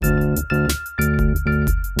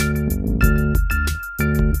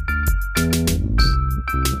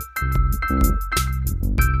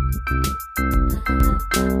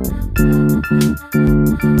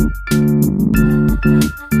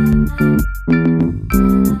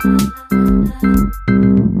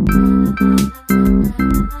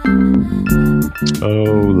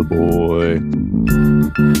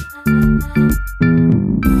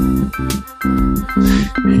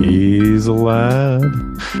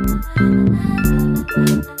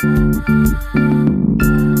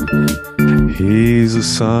He's a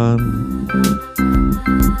son.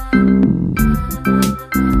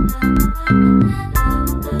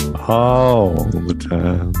 All the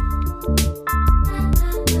time.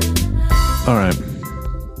 All right.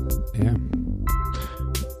 Yeah.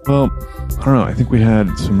 Well, I don't know. I think we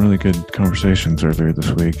had some really good conversations earlier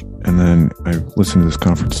this week. And then I listened to this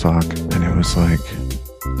conference talk, and it was like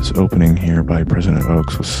this opening here by President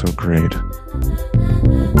Oaks was so great.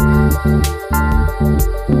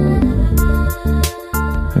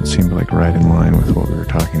 It seemed like right in line with what we were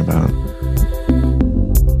talking about.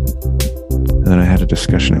 And then I had a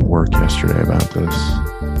discussion at work yesterday about this,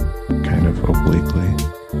 kind of obliquely.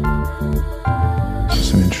 It's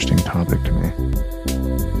just an interesting topic to me.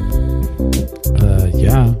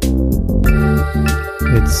 Yeah.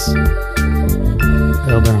 It's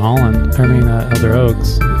Elder Elder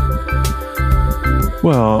Oaks.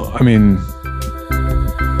 Well, I mean,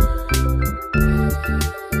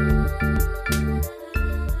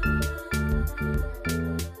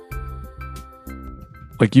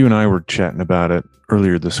 like you and I were chatting about it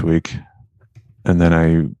earlier this week, and then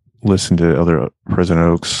I listened to Elder President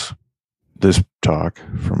Oaks, this talk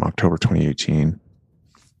from October 2018,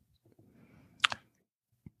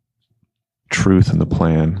 Truth in the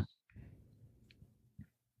Plan.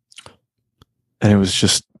 And it was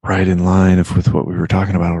just right in line with what we were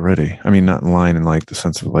talking about already. I mean, not in line in like the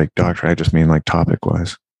sense of like doctrine. I just mean like topic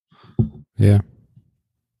wise. Yeah.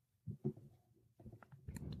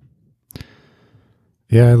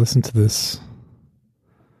 Yeah, I listened to this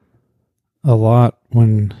a lot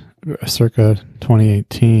when circa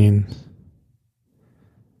 2018.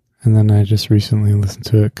 And then I just recently listened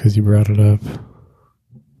to it because you brought it up.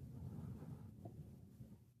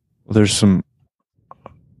 Well, there's some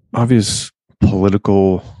obvious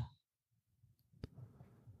political.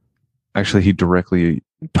 Actually, he directly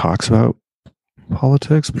talks about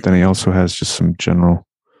politics, but then he also has just some general.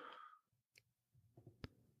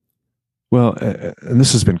 Well, and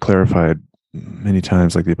this has been clarified many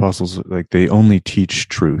times, like the apostles, like they only teach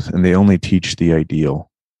truth and they only teach the ideal.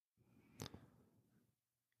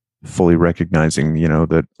 Fully recognizing,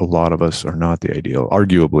 that a lot of us are not the ideal.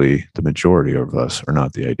 Arguably, the majority of us are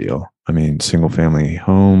not the ideal. I mean, single family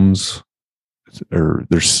homes, or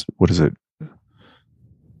there's, what is it?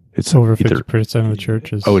 It's over 50% of the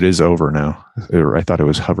churches. Oh, it is over now. I thought it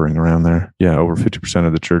was hovering around there. Yeah, over 50%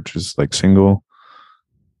 of the church is like single.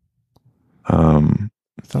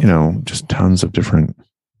 Just tons of different.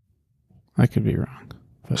 I could be wrong.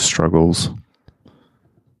 Struggles.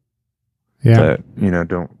 Yeah. That,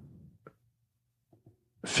 don't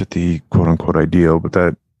fit the quote unquote ideal, but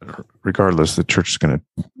that regardless, the church is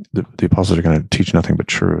the apostles are going to teach nothing but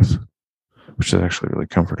truth, which is actually really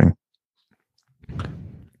comforting.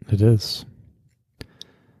 It is.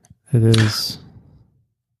 It is.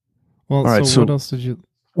 Well, all right, so what else did you...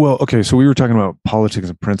 Well, okay, so we were talking about politics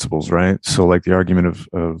and principles, right? So like the argument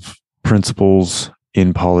of principles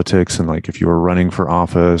in politics, and like if you were running for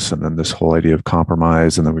office, and then this whole idea of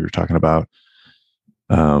compromise, and then we were talking about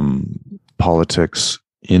politics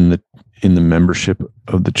in the membership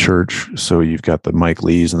of the church. So you've got the Mike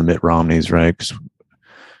Lees and the Mitt Romneys, right?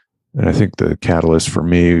 And I think the catalyst for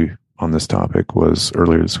me on this topic was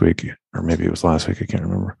earlier this week, or maybe it was last week, I can't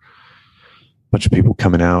remember. A bunch of people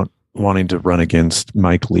coming out wanting to run against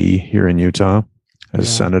Mike Lee here in Utah as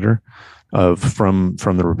senator from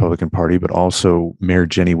the Republican Party, but also Mayor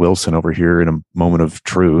Jenny Wilson over here in a moment of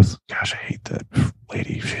truth. Gosh, I hate that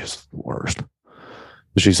lady. She's the worst.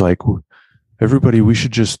 But she's like, everybody, we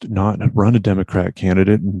should just not run a Democrat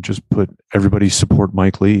candidate and just put everybody support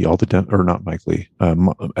Mike Lee. Or not Mike Lee,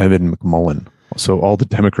 Evan McMullin. So all the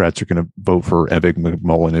Democrats are going to vote for Evan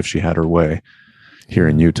McMullin if she had her way here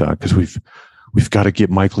in Utah, because we've got to get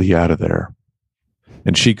Mike Lee out of there.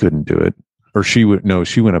 And she couldn't do it. Or she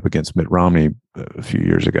went up against Mitt Romney a few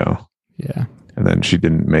years ago. Yeah. And then she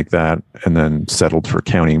didn't make that, and then settled for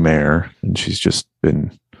county mayor. And she's just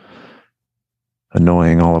been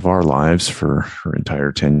annoying all of our lives for her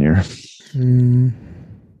entire tenure here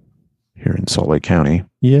in Salt Lake County.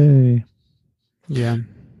 Yay. Yeah.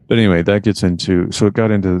 But anyway, that gets into, so it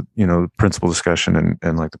got into, principle discussion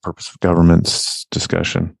and like the purpose of government's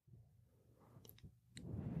discussion.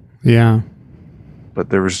 Yeah. But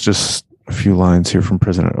there was just a few lines here from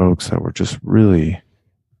President Oaks that were just really,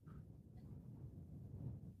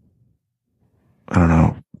 I don't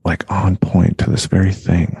know, like on point to this very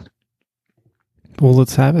thing. Well,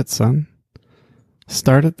 let's have it, son.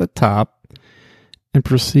 Start at the top and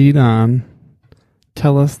proceed on.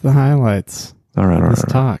 Tell us the highlights. All right, Let's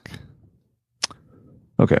talk.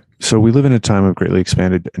 Okay, so we live in a time of greatly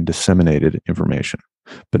expanded and disseminated information,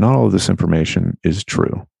 but not all of this information is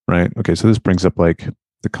true, right? Okay, so this brings up like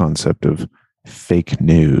the concept of fake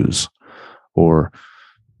news or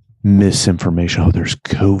misinformation. Oh, there's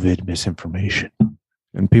COVID misinformation.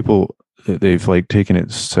 And people, they've like taken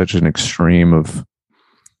it such an extreme of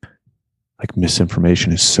like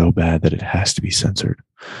misinformation is so bad that it has to be censored.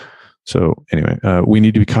 So anyway, we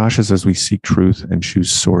need to be cautious as we seek truth and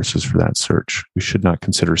choose sources for that search. We should not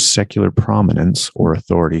consider secular prominence or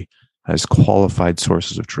authority as qualified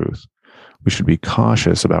sources of truth. We should be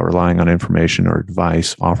cautious about relying on information or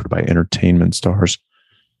advice offered by entertainment stars,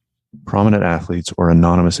 prominent athletes, or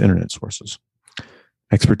anonymous internet sources.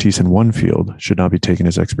 Expertise in one field should not be taken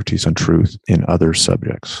as expertise on truth in other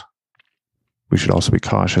subjects. We should also be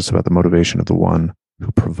cautious about the motivation of the one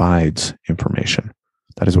who provides information.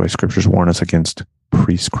 That is why scriptures warn us against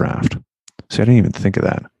priestcraft. See, I didn't even think of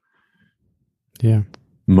that. Yeah.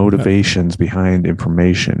 Motivations behind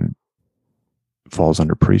information falls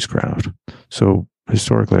under priestcraft. So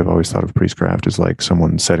historically, I've always thought of priestcraft as like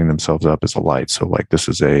someone setting themselves up as a light. So like this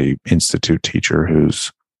is a institute teacher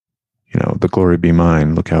who's, the glory be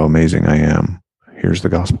mine. Look how amazing I am. Here's the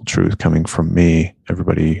gospel truth coming from me.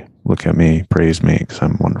 Everybody look at me, praise me because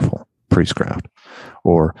I'm wonderful. Priestcraft.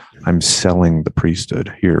 Or I'm selling the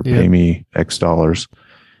priesthood. Here, pay me X dollars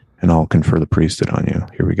and I'll confer the priesthood on you.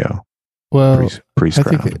 Here we go. Well,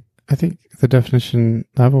 priestcraft. I think the definition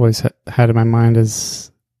I've always had in my mind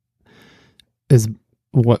is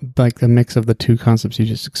what, like the mix of the two concepts you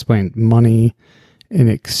just explained: money in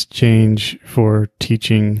exchange for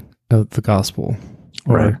teaching of the gospel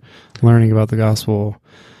or learning about the gospel.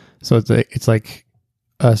 So it's like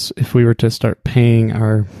us, if we were to start paying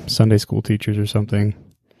our Sunday school teachers or something.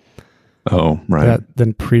 Oh, right.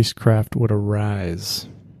 Then priestcraft would arise.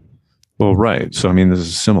 Well, right. So, I mean, this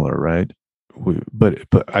is similar, right? But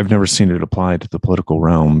I've never seen it applied to the political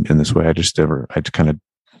realm in this way. I kind of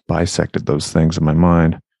bisected those things in my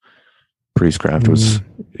mind. Priestcraft was,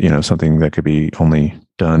 something that could be only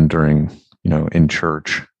done during, in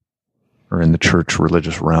church or in the church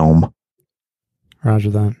religious realm.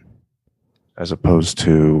 Roger that. As opposed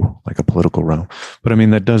to like a political realm. But I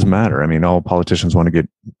mean, that does matter. I mean, all politicians want to get,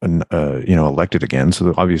 elected again.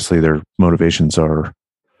 So obviously their motivations are,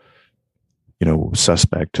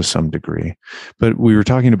 suspect to some degree. But we were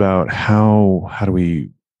talking about how do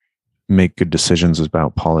we make good decisions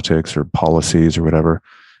about politics or policies or whatever.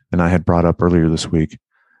 And I had brought up earlier this week,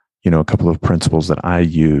 a couple of principles that I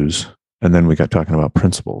use. And then we got talking about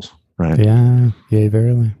principles, right? Yeah,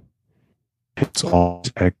 verily. It's all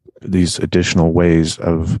these additional ways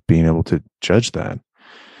of being able to judge that.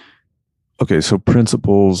 Okay, so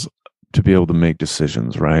principles to be able to make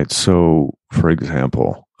decisions, right? So, for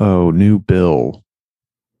example, new bill,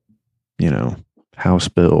 House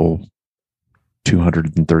Bill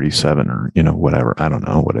 237 or, whatever. I don't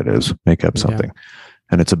know what it is. Make up something. Yeah.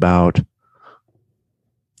 And it's about,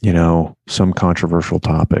 some controversial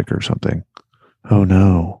topic or something. Oh,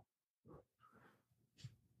 no.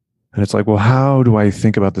 And it's like, well, how do I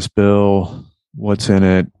think about this bill? What's in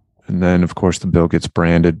it? And then, of course, the bill gets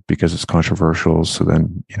branded because it's controversial. So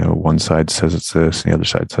then, one side says it's this and the other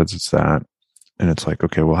side says it's that. And it's like,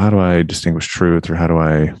 okay, well, how do I distinguish truth, or how do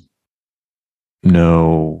I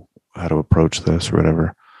know how to approach this or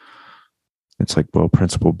whatever? It's like, well,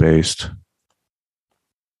 principle based.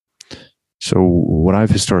 So what I've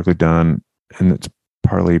historically done, and it's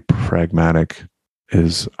partly pragmatic,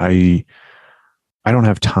 is I don't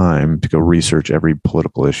have time to go research every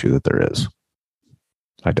political issue that there is.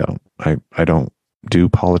 I don't. I don't do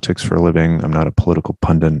politics for a living. I'm not a political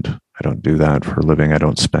pundit. I don't do that for a living. I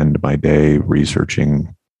don't spend my day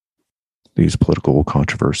researching these political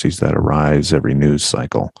controversies that arise every news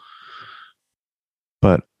cycle.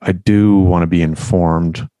 But I do want to be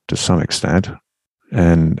informed to some extent.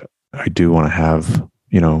 And I do want to have,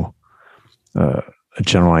 a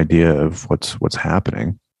general idea of what's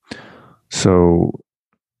happening. So,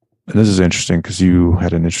 and this is interesting because you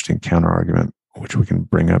had an interesting counter argument, which we can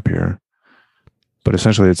bring up here. But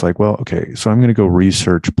essentially it's like, well, okay, so I'm going to go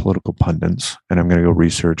research political pundits and I'm going to go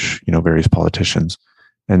research, various politicians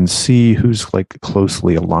and see who's like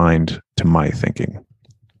closely aligned to my thinking.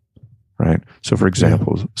 Right. So for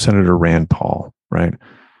example, Senator Rand Paul, right?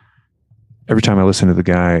 Every time I listen to the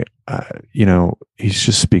guy, he's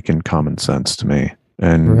just speaking common sense to me.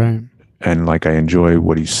 And, and like, I enjoy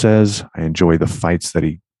what he says. I enjoy the fights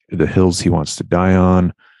the hills he wants to die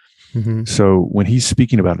on. Mm-hmm. So when he's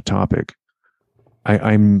speaking about a topic,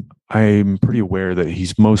 I'm pretty aware that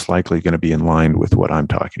he's most likely going to be in line with what I'm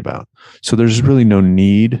talking about. So there's really no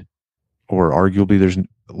need or arguably there's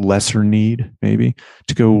lesser need maybe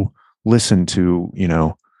to go listen to,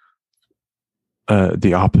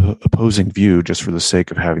 the opposing view just for the sake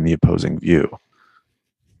of having the opposing view.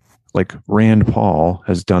 Like Rand Paul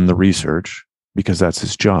has done the research because that's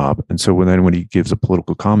his job. And so when he gives a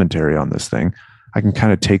political commentary on this thing, I can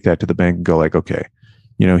kind of take that to the bank and go like, okay,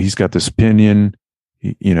 he's got this opinion,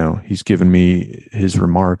 he's given me his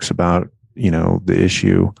remarks about, the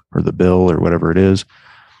issue or the bill or whatever it is.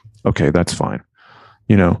 Okay, that's fine.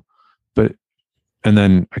 But, and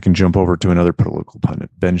then I can jump over to another political pundit,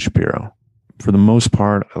 Ben Shapiro. For the most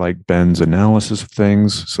part, I like Ben's analysis of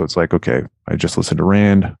things. So it's like, okay, I just listened to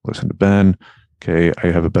Rand, listened to Ben. Okay,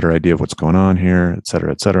 I have a better idea of what's going on here, et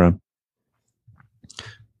cetera, et cetera.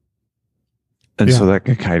 And so that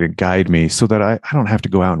can kind of guide me so that I don't have to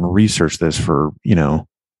go out and research this for,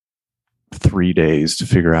 3 days to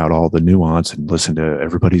figure out all the nuance and listen to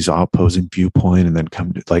everybody's opposing viewpoint and then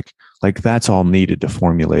come to like that's all needed to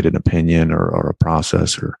formulate an opinion or a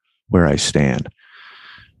process or where I stand.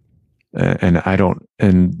 And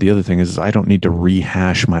the other thing is I don't need to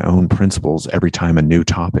rehash my own principles every time a new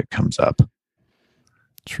topic comes up.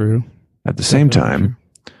 True. At the same time,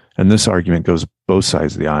 and this argument goes both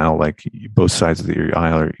sides of the aisle, like both sides of the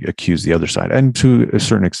aisle accuse the other side. And to a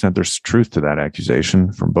certain extent, there's truth to that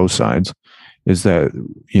accusation from both sides, is that,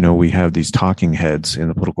 we have these talking heads in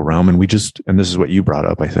the political realm and and this is what you brought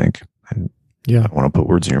up, I think. And I don't want to put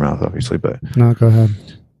words in your mouth, obviously, but no, go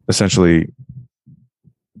ahead. Essentially,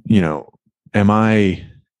 am I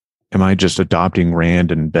just adopting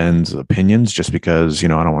Rand and Ben's opinions just because, I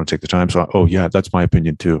don't want to take the time? So, oh yeah, that's my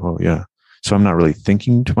opinion too. Oh yeah. So I'm not really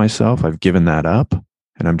thinking to myself. I've given that up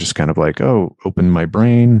and I'm just kind of like, oh, open my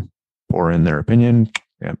brain, pour in their opinion.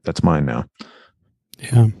 Yeah, that's mine now.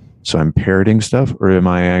 Yeah. So I'm parroting stuff, or am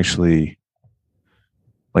I actually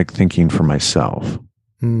like thinking for myself?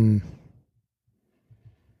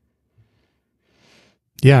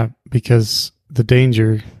 Yeah, because the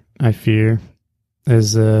danger I fear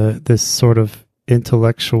is this sort of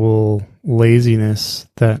intellectual laziness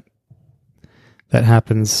that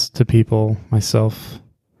happens to people, myself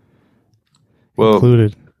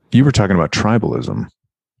included. You were talking about tribalism.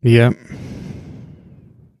 Yeah.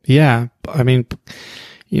 Yeah. I mean,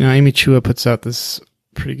 Amy Chua puts out this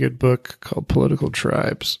pretty good book called Political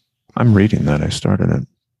Tribes. I'm reading that. I started it.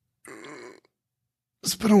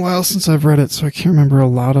 It's been a while since I've read it, so I can't remember a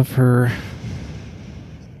lot of her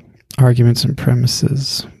arguments and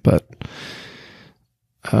premises, but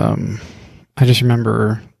I just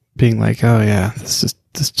remember being like, oh yeah, this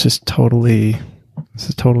totally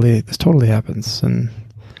happens. And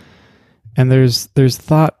there's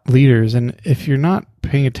thought leaders, and if you're not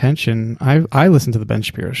paying attention, I listen to the Ben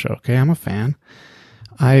Shapiro show. Okay, I'm a fan.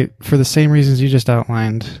 For the same reasons you just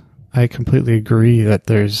outlined, I completely agree that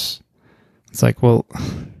it's like, well,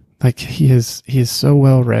 like he is so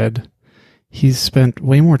well read. He's spent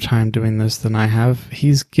way more time doing this than I have.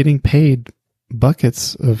 He's getting paid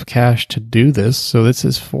buckets of cash to do this, so it's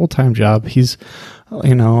his full-time job. He's,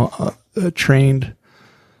 trained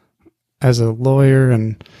as a lawyer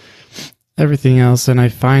and everything else, and I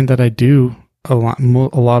find that I do a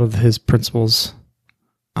lot of his principles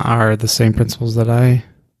are the same principles that I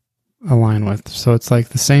align with. So it's like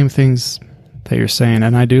the same things that you're saying,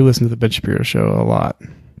 and I do listen to the Ben Shapiro show a lot.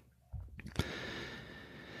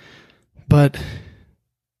 But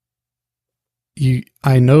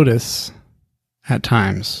I notice at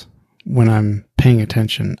times when I'm paying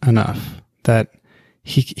attention enough that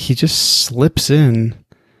he just slips in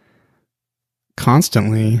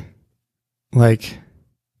constantly, like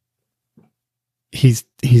he's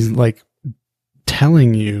like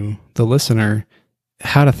telling you, the listener,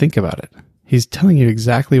 how to think about it. He's telling you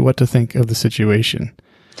exactly what to think of the situation.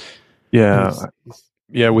 Yeah.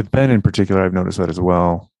 Yeah. With Ben in particular, I've noticed that as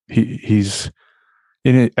well. He's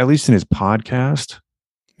in it, at least in his podcast.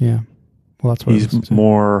 Yeah. Well, that's what he's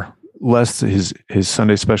less his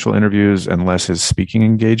Sunday special interviews and less his speaking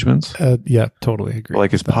engagements. Yeah, totally agree.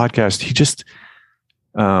 Like his podcast, he just,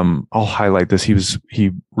 I'll highlight this.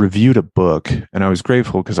 He reviewed a book, and I was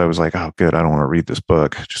grateful because I was like, oh, good. I don't want to read this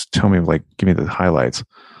book. Just tell me, give me the highlights.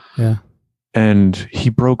 Yeah. And he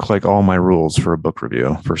broke like all my rules for a book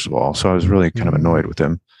review, first of all. So I was really kind of annoyed with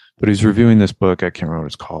him. But he's reviewing this book. I can't remember what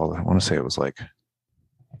it's called. I want to say it was like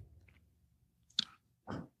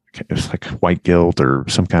white guilt or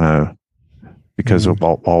some kind of, because of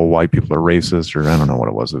all white people are racist, or I don't know what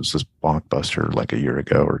it was. It was this blockbuster like a year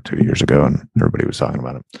ago or 2 years ago, and everybody was talking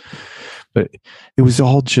about it. But it was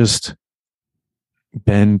all just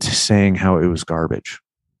Ben saying how it was garbage.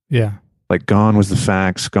 Yeah. Like gone was the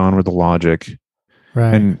facts, gone were the logic.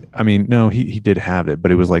 Right. And I mean, no, he did have it,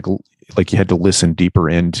 but it was like like you had to listen deeper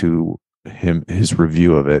into his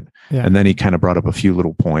review of it. Yeah. And then he kind of brought up a few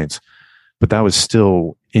little points, but that was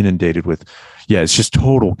still inundated with, yeah, it's just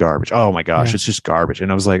total garbage. Oh my gosh, it's just garbage.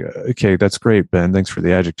 And I was like, okay, that's great, Ben. Thanks for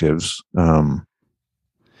the adjectives.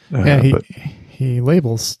 He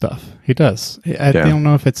labels stuff. He does. I don't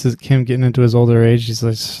know if it's him getting into his older age. He's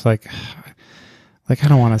just like I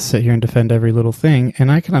don't want to sit here and defend every little thing. And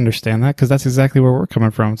I can understand that because that's exactly where we're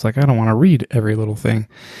coming from. It's like, I don't want to read every little thing.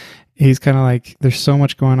 He's kind of like, there's so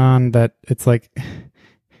much going on that it's like,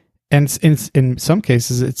 and in some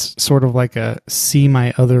cases, it's sort of like a see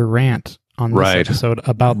my other rant on this episode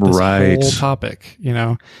about this whole topic, you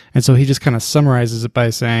know? And so he just kind of summarizes it by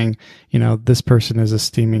saying, you know, this person is a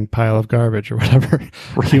steaming pile of garbage or whatever.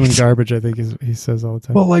 Human garbage, I think he says all the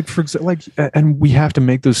time. Well, like, for example, and we have to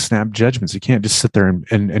make those snap judgments. You can't just sit there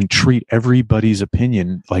and treat everybody's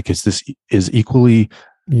opinion like is equally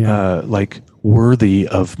like worthy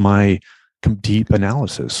of my deep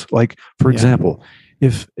analysis. Like, for example,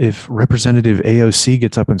 if Representative AOC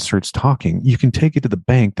gets up and starts talking, you can take it to the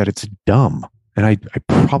bank that it's dumb. And I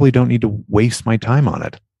probably don't need to waste my time on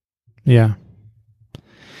it. Yeah.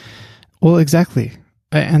 Well, exactly.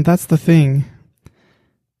 And that's the thing.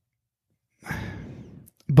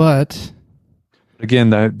 But again,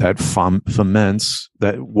 that foments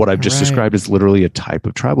that what I've just described is literally a type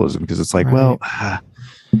of tribalism, because it's like,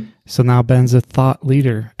 so now Ben's a thought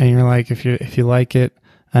leader, and you're like, if you like it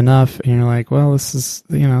enough, and you're like, well,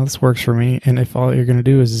 this works for me. And if all you're going to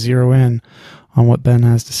do is zero in on what Ben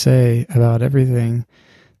has to say about everything,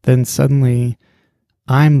 then suddenly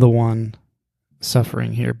I'm the one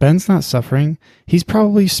suffering here. Ben's not suffering. He's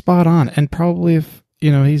probably spot on, and probably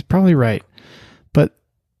he's probably right. But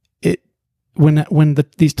when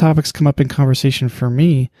these topics come up in conversation for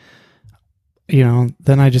me,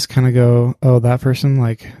 then I just kind of go, oh, that person,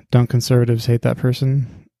 like, don't conservatives hate that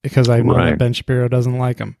person? Because I know that Ben Shapiro doesn't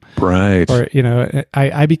like him. Right. Or,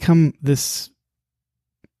 I become this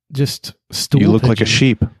just stool You look pigeon. like a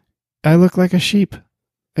sheep. I look like a sheep.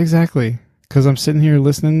 Exactly. Because I'm sitting here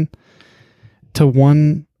listening to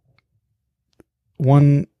one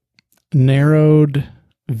narrowed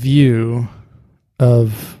view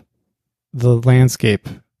of the landscape.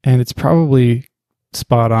 And it's probably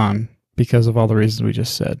spot on because of all the reasons we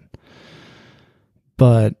just said.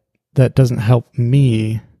 But that doesn't help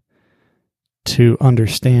me to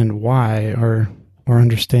understand why or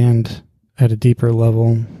understand at a deeper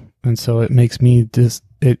level. And so it makes me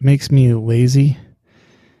lazy.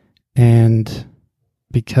 And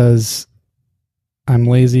because I'm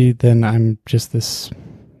lazy, then I'm just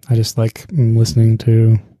I'm listening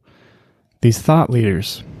to these thought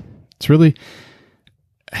leaders. I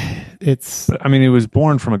mean, it was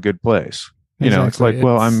born from a good place. Exactly. It's like,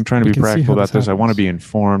 well, I'm trying to be practical about this. I want to be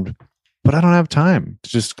informed, but I don't have time to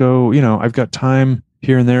just go, I've got time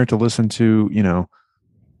here and there to listen to,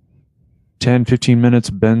 10, 15 minutes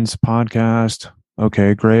of Ben's podcast.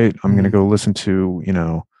 Okay, great. I'm going to go listen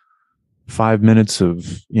to, 5 minutes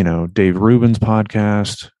of, Dave Rubin's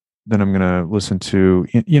podcast. Then I'm going to listen to,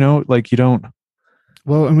 like, you don't.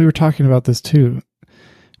 Well, and we were talking about this too.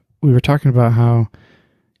 We were talking about how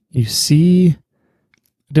you see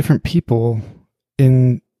different people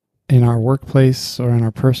in our workplace or in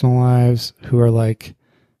our personal lives who are like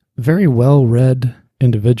very well-read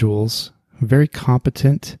individuals, very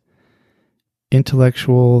competent,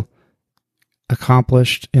 intellectual,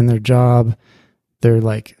 accomplished in their job. They're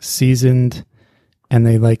like seasoned, and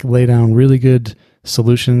they like lay down really good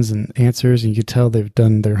solutions and answers, and you could tell they've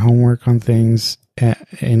done their homework on things,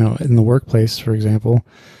 in the workplace, for example.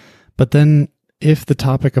 But then if the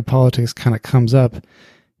topic of politics kind of comes up,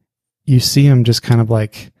 you see them just kind of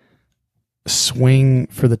like swing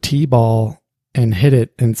for the T-ball and hit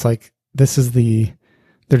it. And it's like, they're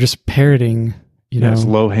just parroting, it's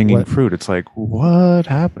low-hanging fruit. It's like, what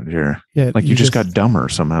happened here? Yeah, like you just got dumber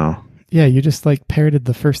somehow. Yeah, you just like parroted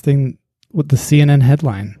the first thing with the CNN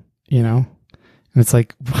headline, and it's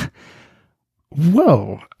like,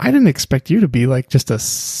 whoa, I didn't expect you to be like just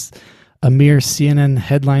a mere CNN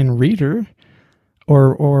headline reader,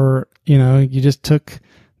 or you just took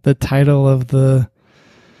the title of the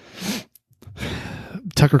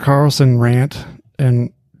Tucker Carlson rant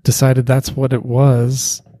and decided that's what it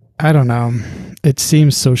was. I don't know. It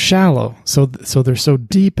seems so shallow. So they're so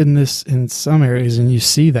deep in this in some areas, and you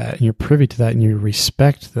see that, and you're privy to that, and you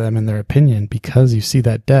respect them and their opinion because you see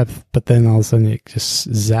that depth. But then all of a sudden it just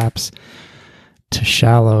zaps to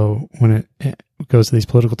shallow when it goes to these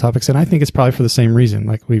political topics. And I think it's probably for the same reason,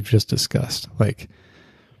 like we've just discussed. Like,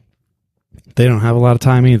 they don't have a lot of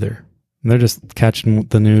time either. They're just catching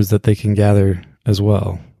the news that they can gather as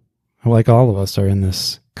well. Like all of us are in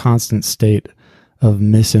this constant state of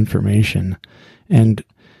misinformation, and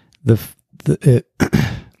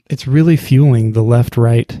it's really fueling the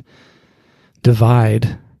left-right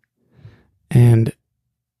divide, and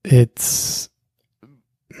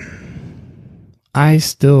I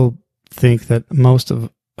still think that most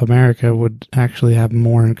of America would actually have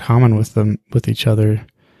more in common with each other,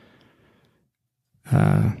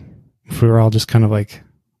 if we were all just kind of like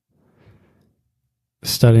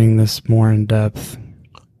studying this more in depth.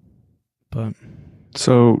 But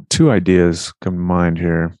so 2 ideas come to mind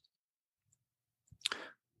here.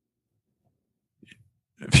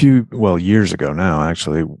 Years ago now,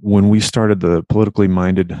 actually, when we started the Politically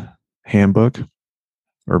Minded handbook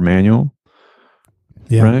or manual,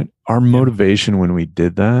 right? Our motivation when we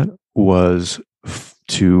did that was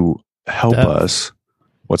to help us.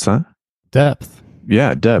 What's that? Depth.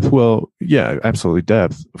 Yeah, depth. Well, yeah, absolutely,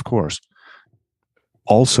 depth, of course.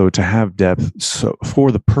 Also, to have depth, so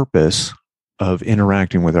for the purpose of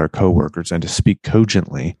interacting with our coworkers and to speak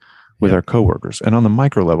cogently with our coworkers, and on the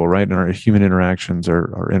micro level, right, in our human interactions,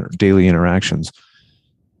 our daily interactions,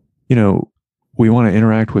 we want to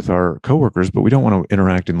interact with our coworkers, but we don't want to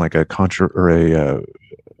interact in like a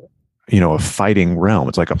a fighting realm.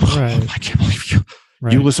 It's like I can't believe you.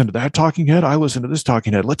 Right. You listen to that talking head. I listen to this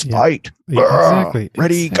talking head. Let's fight. Exactly.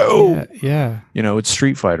 Ready, go. Yeah. It's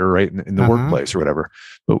Street Fighter, right? In the workplace or whatever.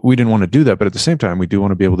 But we didn't want to do that. But at the same time, we do want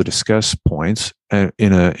to be able to discuss points in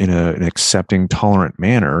an accepting, tolerant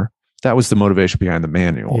manner. That was the motivation behind the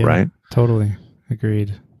manual, right? Totally.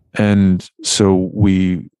 Agreed. And so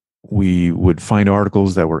we would find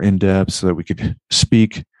articles that were in depth so that we could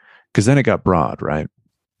speak, because then it got broad, right?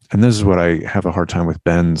 And this is what I have a hard time with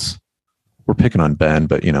Ben's. We're picking on Ben,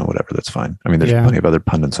 but whatever, that's fine. I mean, there's plenty of other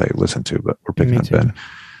pundits I listen to, but we're picking on Ben.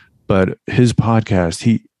 But his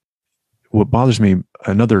podcast, what bothers me,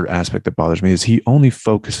 another aspect that bothers me is he only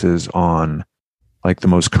focuses on like the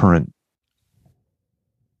most current,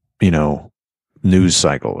 news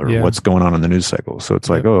cycle or what's going on in the news cycle. So it's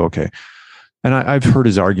like, oh, okay. And I've heard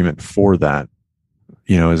his argument for that,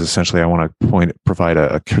 is essentially I want to provide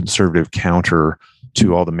a conservative counter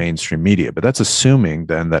to all the mainstream media. But that's assuming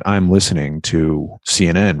then that I'm listening to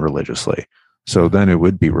CNN religiously. So then it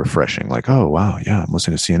would be refreshing. Like, oh, wow, yeah, I'm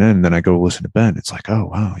listening to CNN. And then I go listen to Ben. It's like, oh,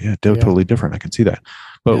 wow, yeah, totally different. I can see that.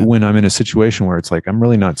 But when I'm in a situation where it's like, I'm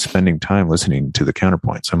really not spending time listening to the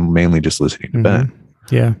counterpoints. I'm mainly just listening to Ben.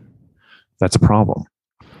 Yeah. That's a problem.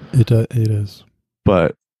 It is.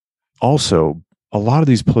 But also, a lot of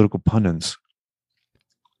these political pundits,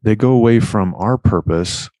 they go away from our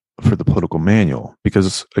purpose for the political manual,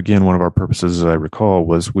 because again, one of our purposes, as I recall,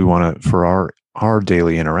 was we want to, for our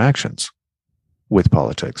daily interactions with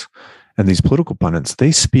politics. And these political pundits,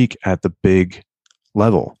 they speak at the big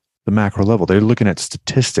level, the macro level. They're looking at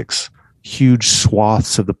statistics, huge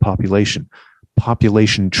swaths of the population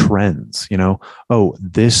trends,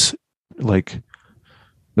 this, like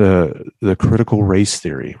the critical race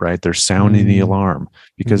theory, right? They're sounding the alarm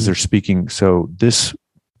because they're speaking. So this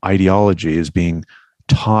ideology is being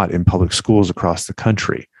taught in public schools across the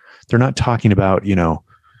country. They're not talking about,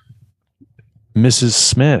 Mrs.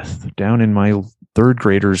 Smith down in my 3rd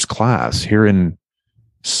graders class here in,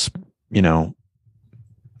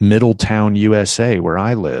 Middletown, USA, where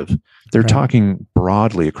I live. They're talking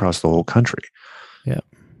broadly across the whole country. Yeah.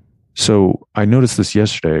 So I noticed this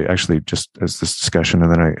yesterday, actually, just as this discussion,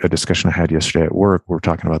 and then a discussion I had yesterday at work, we're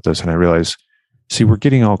talking about this, and I realized, see, we're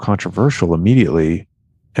getting all controversial immediately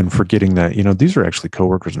and forgetting that, these are actually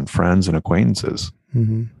coworkers and friends and acquaintances.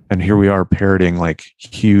 Mm-hmm. And here we are parroting like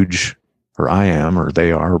huge, or I am, or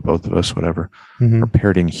they are, or both of us, whatever, are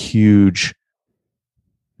parroting huge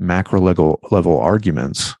macro level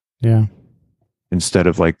arguments. Yeah. Instead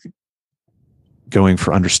of like going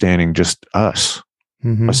for understanding just us,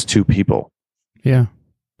 us 2 people. Yeah.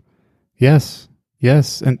 Yes.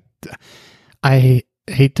 And I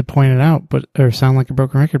hate to point it out, or sound like a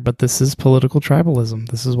broken record, but this is political tribalism.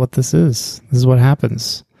 This is what this is. This is what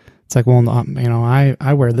happens. It's like, well,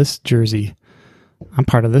 I wear this jersey. I'm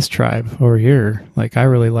part of this tribe over here. Like, I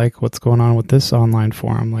really like what's going on with this online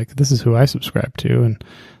forum. Like, this is who I subscribe to. And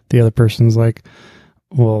the other person's like,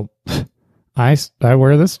 well, I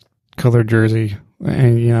wear this colored jersey.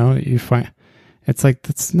 And, you find, it's like,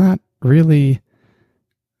 that's not really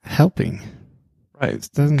helping. Right.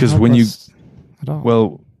 Because when you, at all.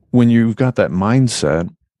 Well, when you've got that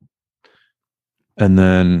mindset and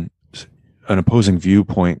then an opposing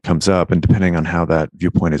viewpoint comes up, and depending on how that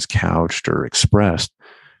viewpoint is couched or expressed,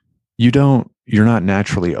 you're not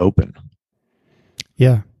naturally open.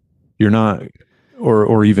 Yeah. You're not,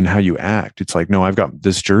 or even how you act. It's like, no, I've got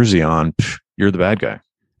this jersey on. You're the bad guy.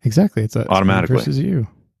 Exactly. It's automatically versus you.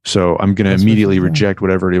 So I'm going to That's immediately what- reject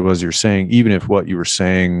whatever it was you're saying, even if what you were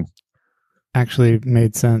saying actually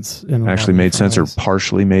made sense in a lot actually of made different sense or ways.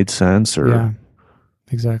 partially made sense, or Yeah,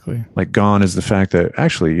 exactly. like gone is the fact that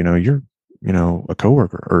actually, you're, a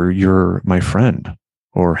coworker, or you're my friend,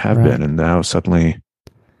 or have Right. been. And now suddenly,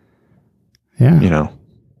 Yeah, so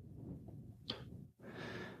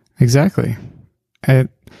exactly.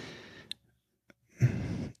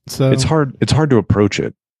 it's hard to approach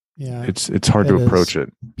it. Yeah, It's hard to it is. approach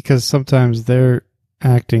it. Because sometimes they're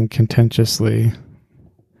acting contentiously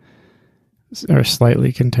or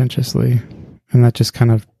slightly contentiously, and that just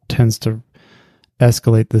kind of tends to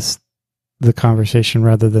escalate the conversation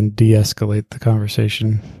rather than de-escalate the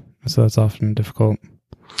conversation. So that's often difficult.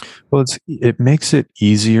 Well, it makes it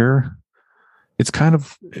easier.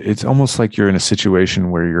 It's almost like you're in a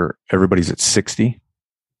situation where everybody's at 60.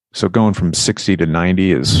 So going from 60 to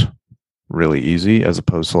 90 is really easy, as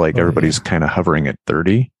opposed to like everybody's kind of hovering at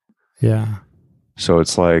 30. Yeah. So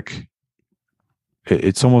it's like,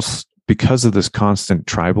 it's almost because of this constant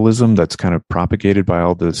tribalism that's kind of propagated by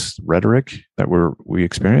all this rhetoric that we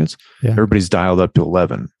experience. Yeah. Everybody's dialed up to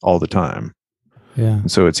 11 all the time. Yeah.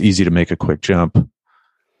 And so it's easy to make a quick jump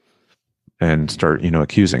and start,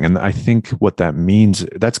 accusing. And I think what that means,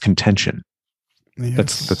 that's contention.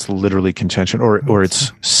 Yes. That's literally contention, or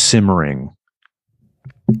it's simmering.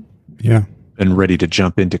 Yeah. And ready to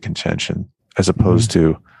jump into contention, as opposed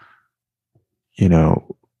to,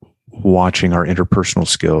 watching our interpersonal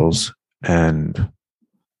skills and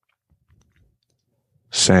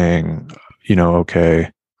saying,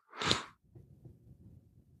 okay,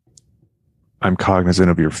 I'm cognizant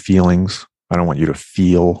of your feelings. I don't want you to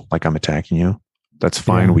feel like I'm attacking you. That's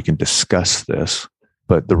fine. Yeah. We can discuss this,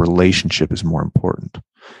 but the relationship is more important.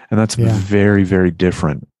 And that's very, very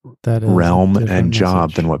different that is realm different and job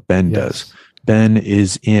message. than what Ben does. Ben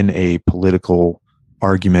is in a political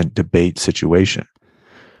argument debate situation.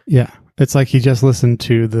 Yeah. It's like he just listened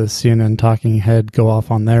to the CNN talking head go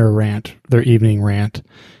off on their evening rant,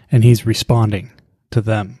 and he's responding to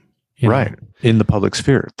them. Right. In the public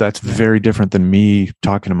sphere. That's very different than me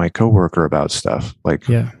talking to my coworker about stuff. Like,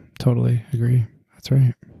 yeah, totally agree. That's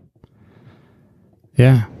right.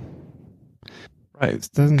 Yeah. Right.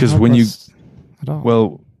 Because when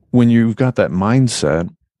well, when you've got that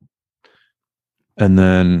mindset, and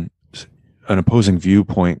then an opposing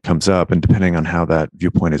viewpoint comes up, and depending on how that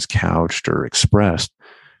viewpoint is couched or expressed,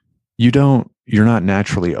 you're not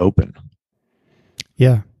naturally open.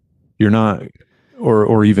 Yeah. You're not,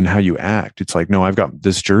 or even how you act. It's like, no, I've got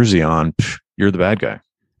this jersey on. You're the bad guy.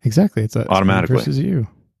 Exactly. It's automatically versus you.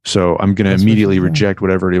 So I'm going to immediately reject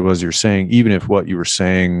whatever it was you're saying, even if what you were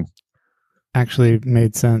saying actually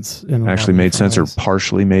made sense or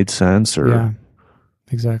partially made sense, or yeah,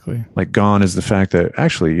 exactly. Like gone is the fact that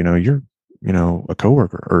actually, you're, a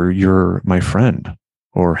coworker, or you're my friend,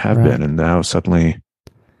 or have been. And now suddenly,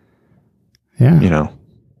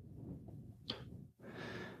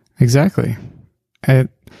 exactly.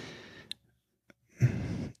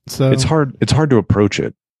 So it's hard to approach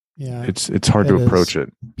it. Yeah. It's hard to approach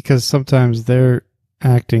it. Because sometimes they're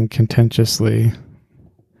acting contentiously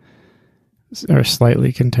or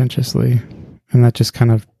slightly contentiously, and that just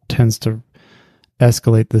kind of tends to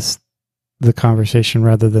escalate the conversation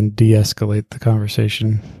rather than de-escalate the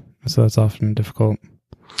conversation. So that's often difficult.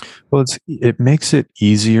 Well, it makes it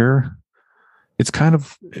easier.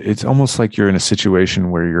 It's almost like you're in a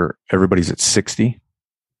situation where everybody's at 60.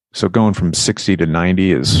 So going from 60 to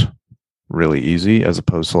 90 is really easy, as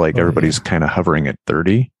opposed to like everybody's kind of hovering at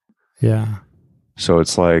 30. Yeah. So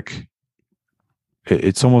it's like,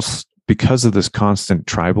 it's almost because of this constant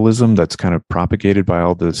tribalism that's kind of propagated by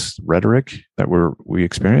all this rhetoric that we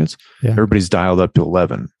experience. Yeah. Everybody's dialed up to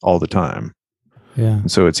 11 all the time. Yeah.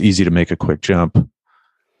 And so it's easy to make a quick jump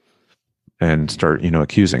and start,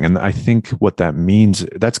 accusing. And I think what that means,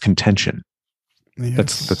 that's contention.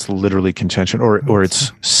 Yes. That's literally contention, or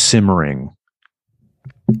it's simmering.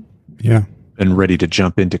 Yeah. And ready to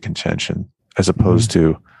jump into contention, as opposed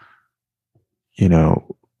to,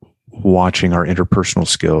 watching our interpersonal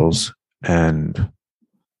skills and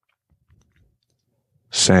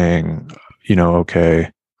saying,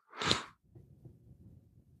 okay,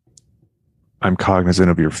 I'm cognizant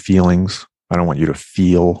of your feelings. I don't want you to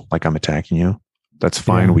feel like I'm attacking you. That's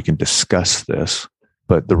fine. Yeah. We can discuss this,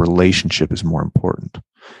 but the relationship is more important.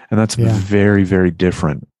 And that's very, very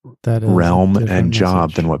different realm and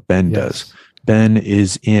job than what Ben does. Ben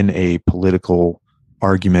is in a political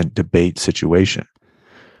argument debate situation.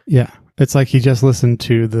 Yeah. It's like he just listened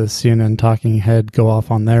to the CNN talking head go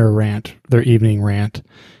off on their evening rant,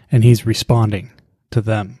 and he's responding to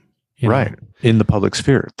them. Right. In the public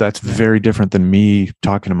sphere. That's very different than me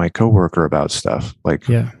talking to my coworker about stuff. Like,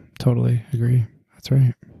 yeah, totally agree. That's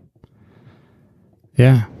right.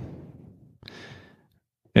 Yeah.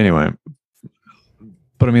 Anyway,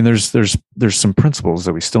 but I mean, there's some principles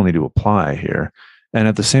that we still need to apply here. And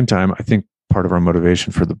at the same time, I think part of our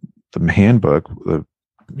motivation for the handbook, the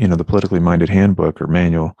politically minded handbook or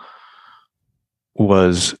manual,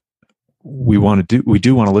 was we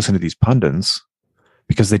do want to listen to these pundits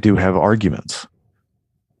because they do have arguments,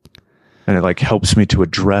 and it like helps me to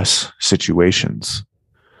address situations.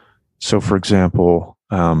 So, for example,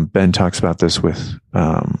 Ben talks about this with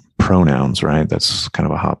pronouns, right? That's kind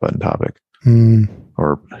of a hot button topic.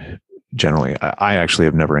 Or generally, I actually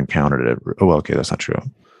have never encountered it. Oh, well, okay, that's not true.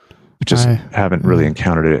 Just haven't really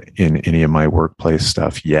encountered it in any of my workplace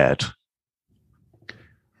stuff yet.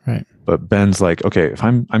 Right. But Ben's like, okay, if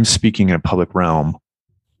I'm speaking in a public realm,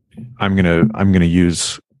 I'm gonna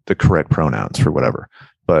use the correct pronouns for whatever.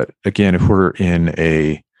 But again, if we're in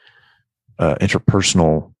a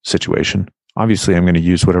interpersonal situation, obviously I'm going to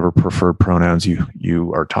use whatever preferred pronouns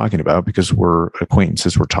you are talking about, because we're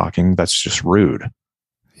acquaintances, we're talking. That's just rude.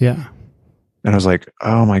 Yeah. And I was like,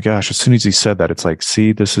 oh my gosh, as soon as he said that, it's like,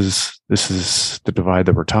 see, this is the divide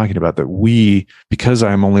that we're talking about, that because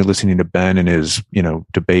I'm only listening to Ben and his,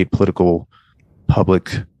 debate political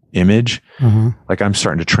public image, like I'm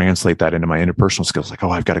starting to translate that into my interpersonal skills. Like, oh,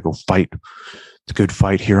 I've got to go fight the good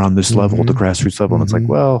fight here on this level, the grassroots level. And it's like,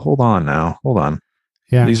 well, hold on.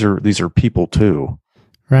 Yeah. These are people too.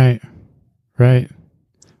 Right.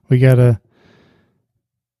 We gotta,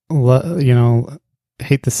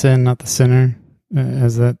 hate the sin, not the sinner,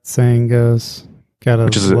 as that saying goes.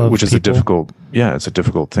 Which is a difficult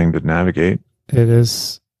thing to navigate. It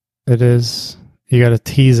is. You got to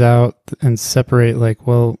tease out and separate, like,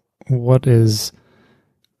 well, what is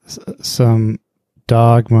some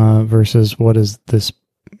dogma versus who is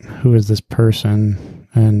this person?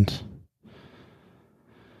 And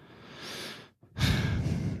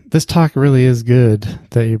this talk really is good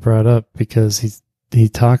that you brought up, because he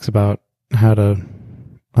talks about how to,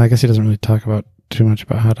 I guess he doesn't really talk about too much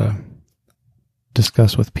about how to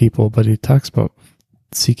discuss with people, but he talks about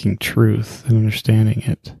seeking truth and understanding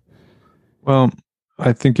it. Well,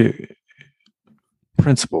 I think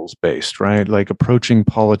principles based, right? Like approaching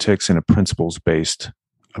politics in a principles based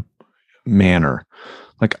manner.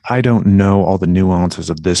 Like, I don't know all the nuances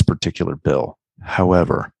of this particular bill.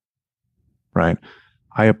 However, right,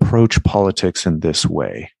 I approach politics in this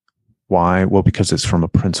way. Why? Well, because it's from a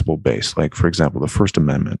principle base. Like, for example, the First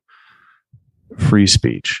Amendment, free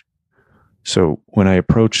speech. So when I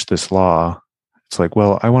approach this law, it's like,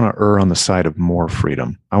 well, I want to err on the side of more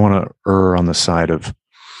freedom. I want to err on the side of,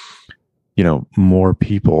 more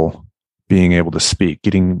people being able to speak,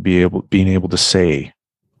 being able to say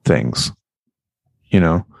things,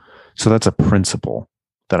 So that's a principle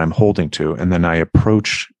that I'm holding to. And then I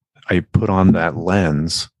put on that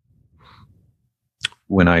lens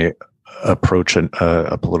when I approach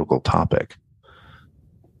a political topic.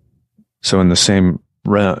 So in the same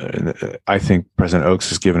realm, I think President Oaks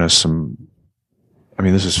has given us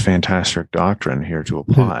this is fantastic doctrine here to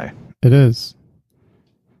apply. It is.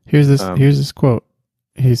 Here's this quote.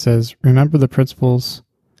 He says, remember the principles,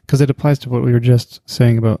 because it applies to what we were just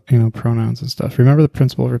saying about, pronouns and stuff. Remember the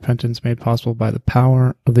principle of repentance made possible by the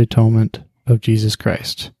power of the atonement of Jesus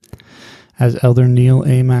Christ. As Elder Neil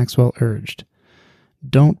A. Maxwell urged,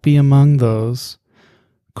 don't be among those,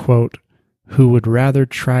 quote, who would rather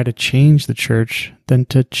try to change the church than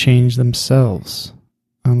to change themselves,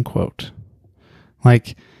 unquote.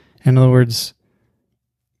 Like, in other words,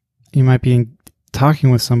 you might be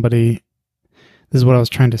talking with somebody. This is what I was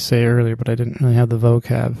trying to say earlier, but I didn't really have the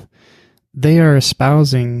vocab. They are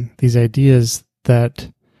espousing these ideas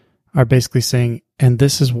that are basically saying, and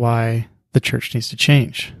this is why the church needs to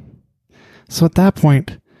change. So at that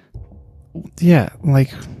point, yeah,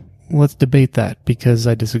 like, let's debate that, because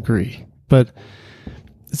I disagree. But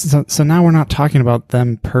so now we're not talking about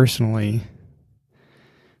them personally.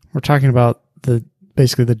 We're talking about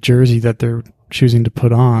basically the jersey that they're choosing to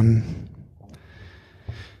put on.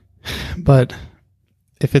 But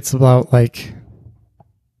if it's about like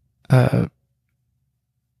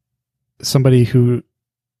somebody who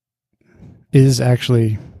does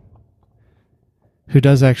actually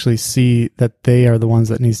see that they are the ones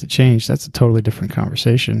that needs to change, that's a totally different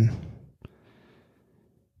conversation.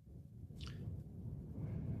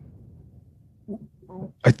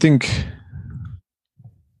 I think,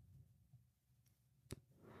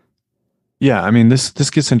 yeah,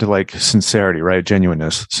 this gets into like sincerity, right?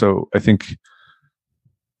 Genuineness. So I think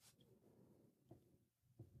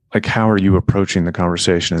like, how are you approaching the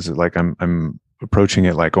conversation? Is it like I'm approaching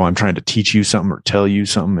it like, oh, I'm trying to teach you something or tell you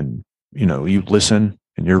something, and you listen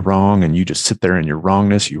and you're wrong and you just sit there in your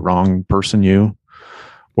wrongness, you wrong person, you?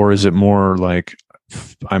 Or is it more like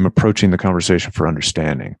I'm approaching the conversation for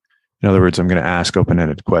understanding? In other words, I'm going to ask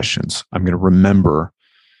open-ended questions. I'm going to remember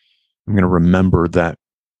that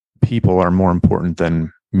people are more important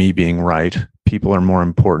than me being right. People are more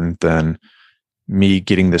important than me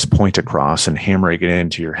getting this point across and hammering it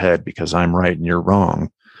into your head because I'm right and you're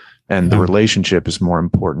wrong. And the relationship is more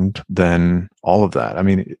important than all of that. I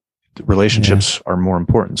mean, relationships are more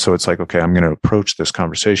important. So it's like, okay, I'm going to approach this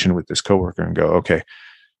conversation with this coworker and go, okay,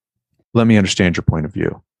 let me understand your point of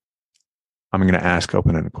view. I'm going to ask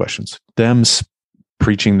open-ended questions. Them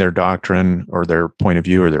preaching their doctrine or their point of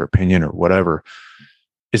view or their opinion or whatever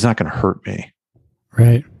is not going to hurt me.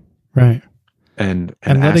 Right. And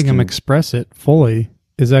letting them express it fully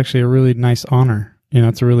is actually a really nice honor.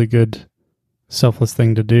 It's a really good selfless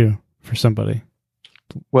thing to do for somebody.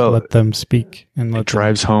 Well, let them speak and let it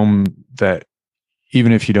drives home that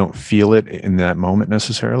even if you don't feel it in that moment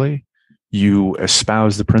necessarily, you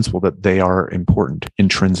espouse the principle that they are important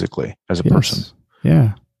intrinsically as a person.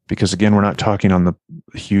 Yeah. Because again, we're not talking on the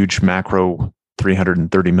huge macro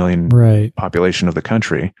 330 million population of the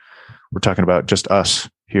country. We're talking about just us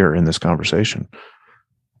here in this conversation,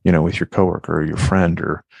 with your coworker or your friend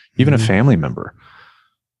or even a family member.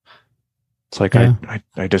 It's like,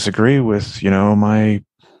 I disagree with, my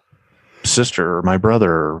sister or my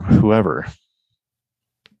brother or whoever.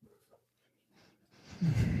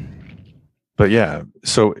 But yeah,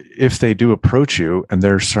 so if they do approach you and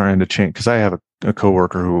they're trying to change, because I have a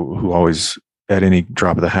coworker who always, at any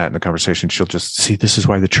drop of the hat in the conversation, she'll just see, this is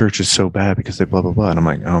why the church is so bad because they blah, blah, blah. And I'm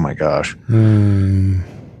like, oh my gosh.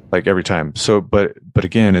 Like every time. So, but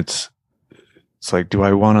again, it's like, do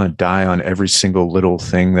I want to die on every single little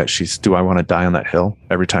thing do I want to die on that hill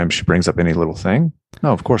every time she brings up any little thing?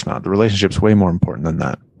 No, of course not. The relationship's way more important than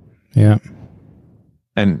that. Yeah.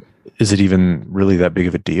 And is it even really that big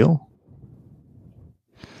of a deal?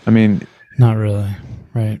 I mean, not really.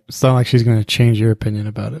 Right. It's not like she's going to change your opinion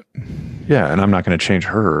about it. Yeah. And I'm not going to change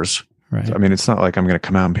hers. Right. I mean, it's not like I'm going to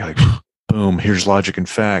come out and be like, boom, here's logic and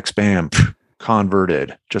facts. Bam,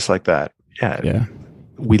 converted, just like that. Yeah.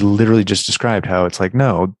 We literally just described how it's like,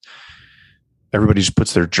 no, everybody just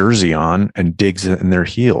puts their jersey on and digs in their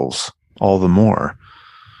heels all the more.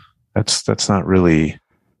 That's not really,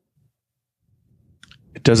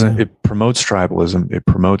 it promotes tribalism. It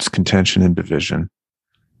promotes contention and division.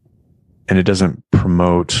 And it doesn't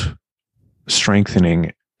promote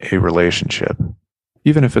strengthening a relationship,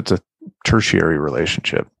 even if it's a tertiary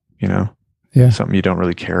relationship, something you don't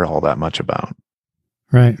really care all that much about.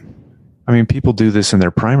 Right. I mean, people do this in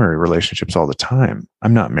their primary relationships all the time.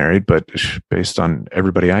 I'm not married, but based on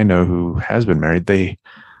everybody I know who has been married, they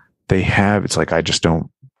have, it's like, I just don't,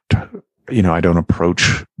 I don't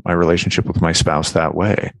approach my relationship with my spouse that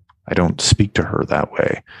way. I don't speak to her that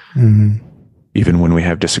way. Mm-hmm. Even when we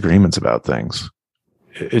have disagreements about things,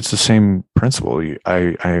 it's the same principle.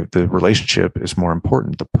 The relationship is more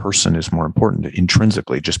important. The person is more important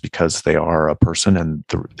intrinsically, just because they are a person and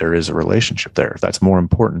there is a relationship there. That's more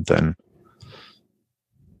important than,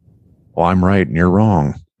 well, I'm right and you're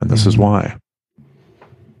wrong, and this is why.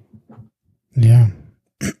 Yeah.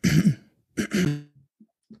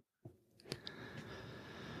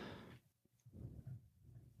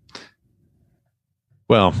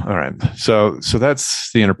 Well, all right. So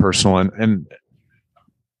that's the interpersonal, and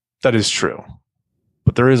that is true.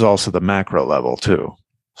 But there is also the macro level too.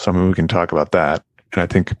 So I mean, we can talk about that. And I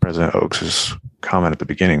think President Oakes' comment at the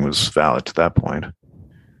beginning was valid to that point.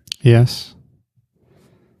 Yes.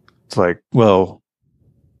 It's like, well,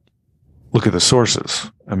 look at the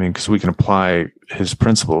sources. I mean, because we can apply his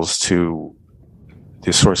principles to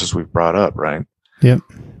the sources we've brought up, right? Yep.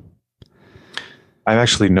 I've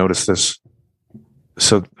actually noticed this.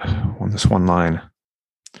 So on this one line,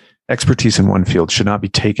 expertise in one field should not be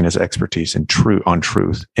taken as expertise on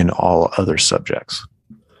truth in all other subjects.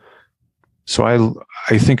 So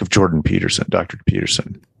I think of Jordan Peterson, Dr.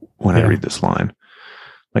 Peterson, when I read this line.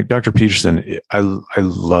 Like Dr. Peterson, I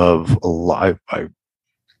love a lot. I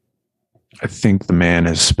think the man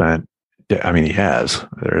has spent, I mean, he has,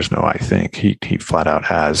 there's no, I think he flat out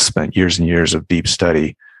has spent years and years of deep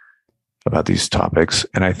study about these topics.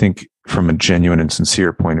 And I think from a genuine and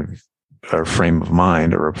sincere point of or frame of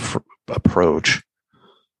mind or approach.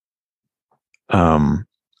 But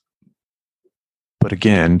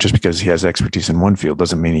again, just because he has expertise in one field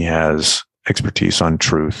doesn't mean he has expertise on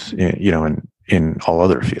truth, in all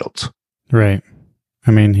other fields. Right.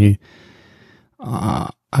 I mean,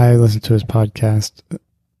 I listened to his podcast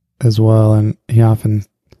as well, and he often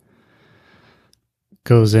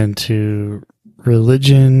goes into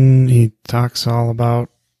religion. He talks all about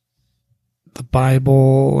the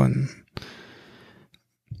Bible,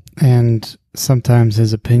 and sometimes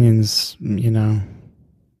his opinions, get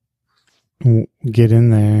in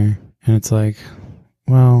there, and it's like,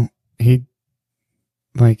 well, I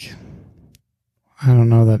don't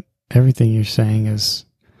know that everything you're saying is.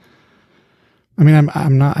 I mean,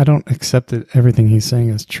 I don't accept that everything he's saying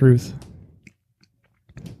is truth.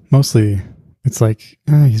 Mostly, it's like,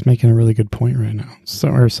 he's making a really good point right now.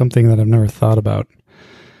 Or something that I've never thought about.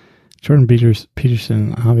 Jordan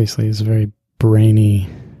Peterson obviously is a very brainy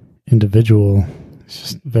individual.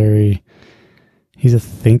 He's he's a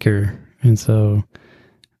thinker. And so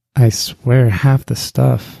I swear half the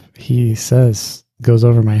stuff he says goes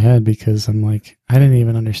over my head because I'm like, I didn't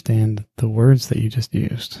even understand the words that you just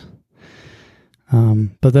used.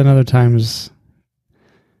 But then other times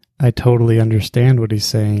I totally understand what he's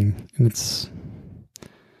saying, and it's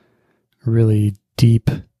a really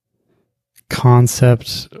deep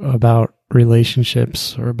concept about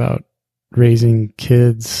relationships or about raising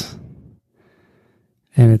kids,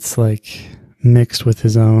 and it's like mixed with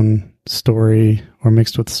his own story or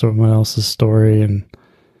mixed with someone else's story, and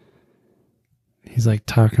he's like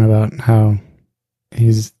talking about how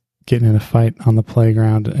he's getting in a fight on the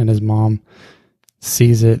playground and his mom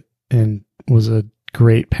sees it and was a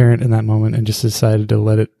great parent in that moment and just decided to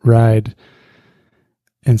let it ride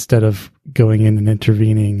instead of going in and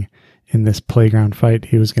intervening in this playground fight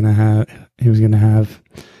he was going to have.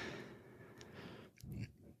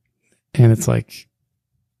 And it's like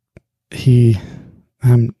I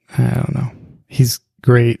don't know. He's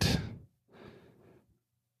great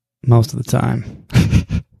most of the time.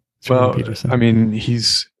 Well, I mean,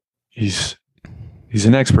 he's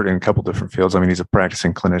an expert in a couple different fields. I mean, he's a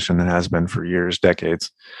practicing clinician and has been for years,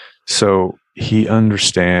 decades. So he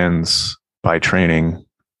understands by training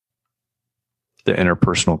the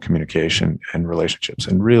interpersonal communication and relationships.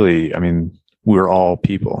 And really, I mean, we're all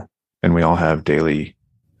people and we all have daily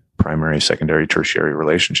primary, secondary, tertiary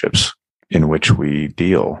relationships in which we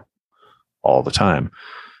deal all the time.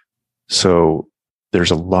 So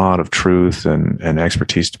there's a lot of truth and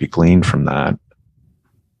expertise to be gleaned from that.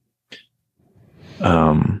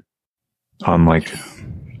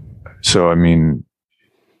 So I mean,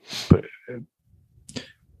 but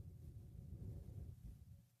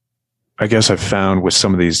I guess I've found with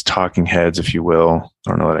some of these talking heads, if you will,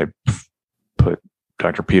 I don't know that I put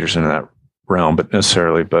Dr. Peterson in that realm, but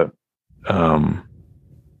necessarily, but,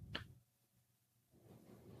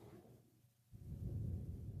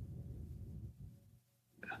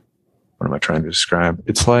 what am I trying to describe?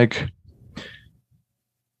 It's like,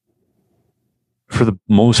 for the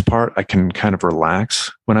most part, I can kind of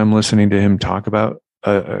relax when I'm listening to him talk about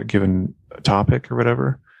a given topic or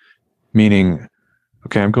whatever. Meaning,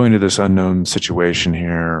 okay, I'm going to this unknown situation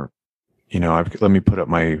here. Let me put up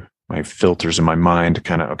my filters in my mind to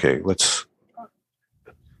kind of, okay, let's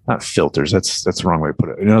not filters. That's the wrong way to put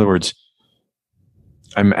it. In other words,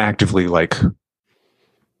 I'm actively like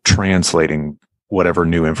translating whatever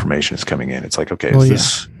new information is coming in. It's like, okay,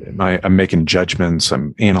 I'm making judgments.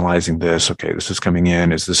 I'm analyzing this. Okay, this is coming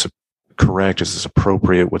in. Is this correct? Is this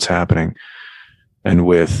appropriate? What's happening? And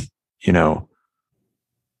with,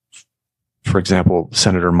 for example,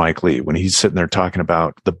 Senator Mike Lee, when he's sitting there talking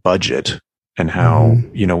about the budget and how,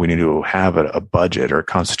 we need to have a budget or a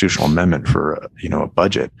constitutional amendment for, a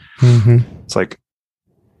budget. Mm-hmm. It's like,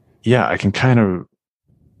 yeah, I can kind of,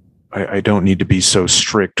 I don't need to be so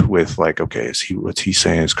strict with like, okay, what's he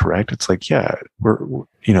saying is correct? It's like, yeah,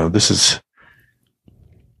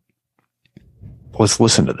 let's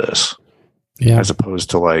listen to this. Yeah. As opposed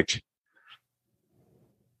to like,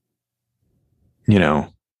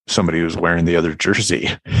 somebody who's wearing the other jersey.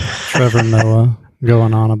 Trevor Noah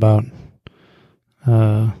going on about,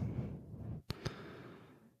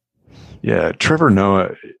 yeah, Trevor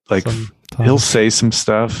Noah, like he'll say some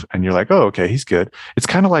stuff and you're like, oh, okay, he's good. It's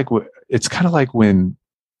kind of like when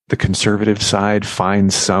the conservative side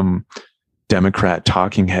finds some Democrat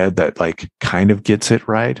talking head that like kind of gets it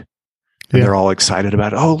right. And they're all excited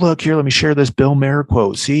about it. Oh, look here, let me share this Bill Maher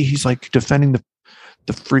quote. See, he's like defending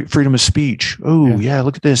the freedom of speech. Oh yeah,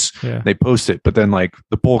 look at this. Yeah. They post it, but then like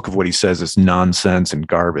the bulk of what he says is nonsense and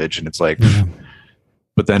garbage. And it's like,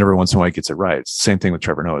 but then every once in a while he gets it right. It's the same thing with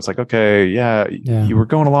Trevor Noah. It's like, okay, you were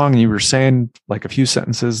going along and you were saying like a few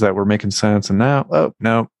sentences that were making sense. And now,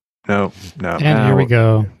 no. And here we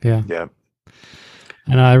go. Yeah. Yeah.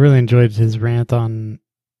 And I really enjoyed his rant on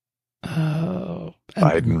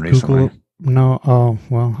Biden recently. No. Oh,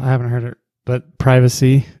 well, I haven't heard it, but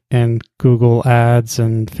privacy and Google ads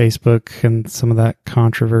and Facebook and some of that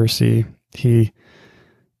controversy, he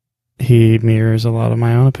mirrors a lot of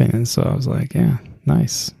my own opinions. So I was like, yeah,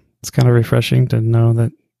 nice. It's kind of refreshing to know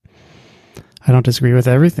that I don't disagree with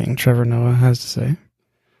everything Trevor Noah has to say.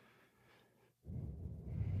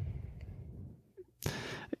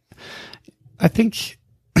 I think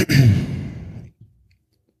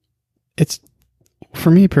it's,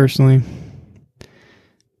 for me personally,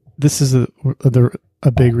 this is a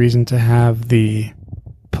big reason to have the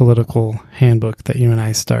political handbook that you and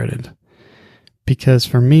I started. Because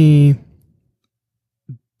for me,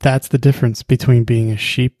 that's the difference between being a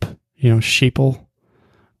sheep, sheeple,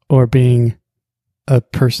 or being a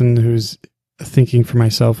person who's thinking for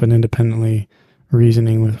myself and independently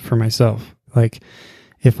reasoning for myself. Like,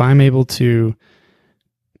 if I'm able to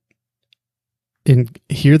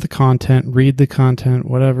hear the content, read the content,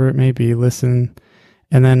 whatever it may be, listen,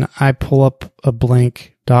 and then I pull up a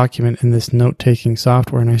blank document in this note-taking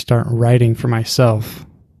software and I start writing for myself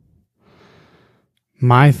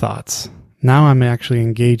my thoughts. Now I'm actually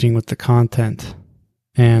engaging with the content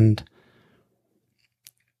and,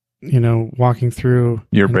 walking through.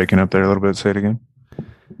 You're breaking up there a little bit. Say it again.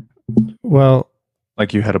 Well,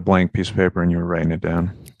 like you had a blank piece of paper and you were writing it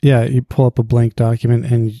down. Yeah, you pull up a blank document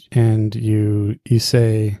and you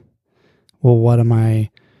say, well, what am I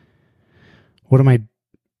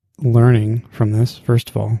learning from this, first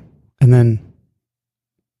of all? And then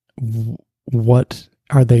what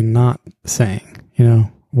are they not saying?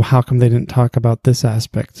 Well, how come they didn't talk about this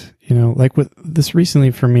aspect? Like with this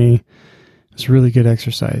recently for me, it's a really good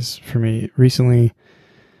exercise for me recently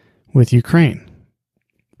with Ukraine,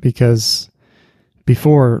 because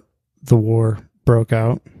before the war broke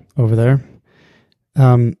out over there,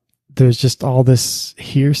 there's just all this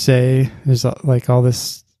hearsay. There's like all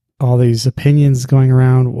these opinions going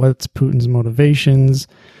around. What's Putin's motivations?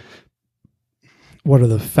 What are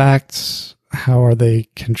the facts? How are they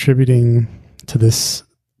contributing to this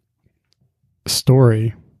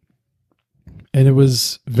story? And it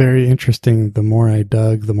was very interesting. The more I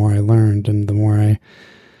dug, the more I learned, and the more I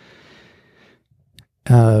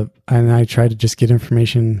tried to just get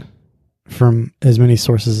information from as many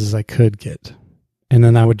sources as I could get. And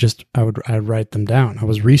then I'd write them down. I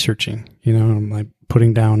was researching, I'm like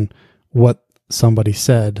putting down what somebody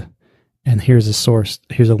said, and here's a source,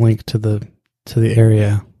 here's a link to the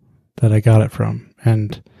area that I got it from,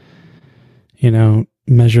 and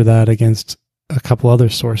measure that against a couple other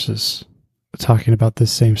sources talking about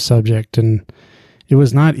this same subject. And it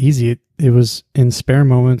was not easy. It was in spare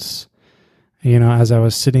moments, as I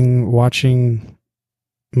was sitting watching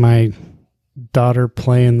my daughter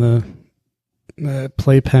play in the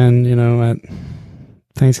playpen, at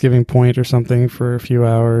Thanksgiving Point or something for a few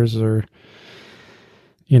hours, or,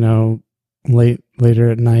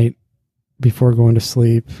 later at night before going to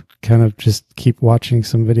sleep, kind of just keep watching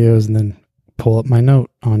some videos and then pull up my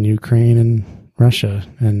note on Ukraine and Russia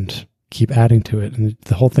and keep adding to it. And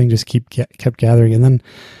the whole thing just kept gathering. And then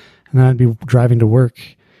I'd be driving to work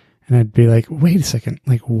and I'd be like, wait a second,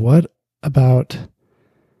 like, what about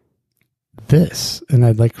this? And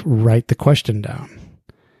I'd like write the question down.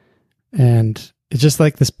 And it's just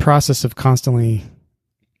like this process of constantly,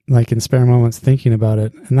 like in spare moments, thinking about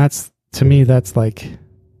it. And that's, to me, that's like,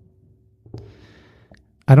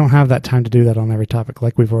 I don't have that time to do that on every topic,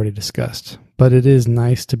 like we've already discussed. But it is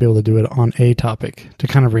nice to be able to do it on a topic, to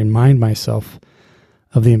kind of remind myself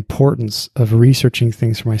of the importance of researching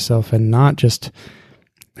things for myself and not just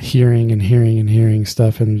hearing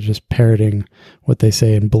stuff and just parroting what they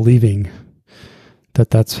say and believing that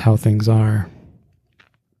that's how things are.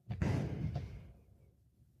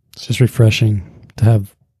 It's just refreshing to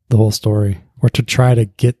have the whole story, or to try to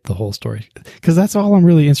get the whole story, because that's all I'm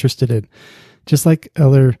really interested in. Just like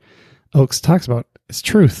Elder Oaks talks about, it's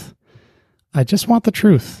truth. I just want the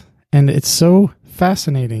truth. And it's so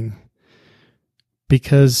fascinating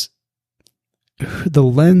because the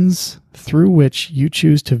lens through which you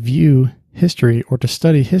choose to view history or to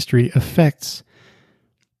study history affects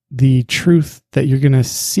the truth that you're going to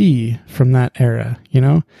see from that era.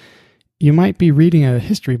 You might be reading a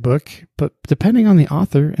history book, but depending on the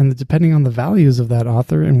author and depending on the values of that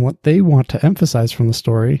author and what they want to emphasize from the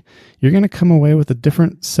story, you're going to come away with a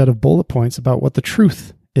different set of bullet points about what the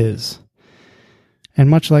truth is.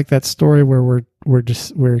 And much like that story where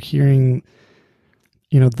we're hearing,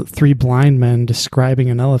 the three blind men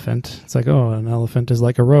describing an elephant. It's like, oh, an elephant is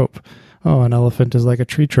like a rope. Oh, an elephant is like a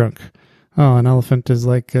tree trunk. Oh, an elephant is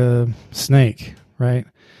like a snake, right?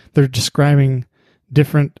 They're describing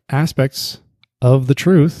different aspects of the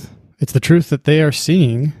truth. It's the truth that they are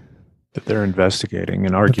seeing, that they're investigating,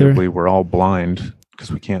 and arguably we're all blind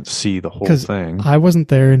because we can't see the whole 'Cause thing. I wasn't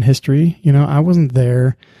there in history. I wasn't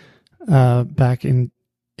there back in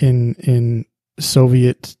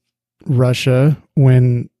Soviet Russia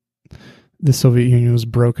when the Soviet Union was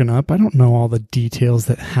broken up. I don't know all the details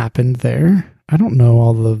that happened there. I don't know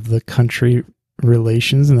all of the country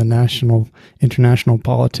relations and the international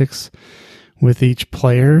politics with each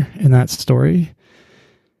player in that story.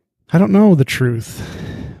 I don't know the truth,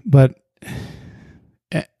 but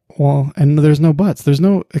and there's no buts. There's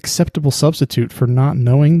no acceptable substitute for not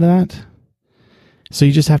knowing that. So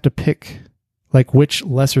you just have to pick like which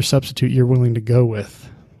lesser substitute you're willing to go with.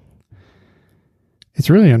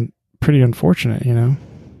 It's really pretty unfortunate,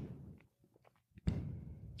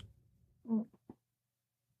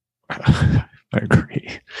 I agree.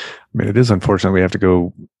 I mean, it is unfortunate we have to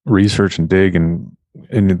go research and dig, and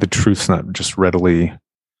the truth's not just readily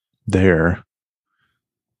there.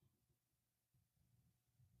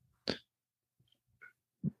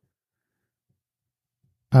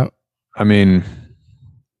 I mean,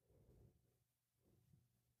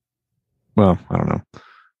 well, I don't know.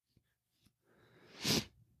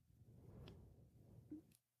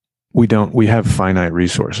 We have finite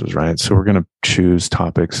resources, right? So we're going to choose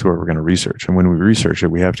topics where we're going to research. And when we research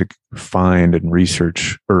it, we have to find and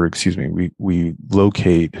research, we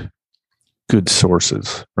locate good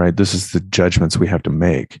sources, right? This is the judgments we have to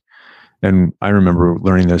make. And I remember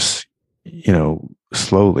learning this,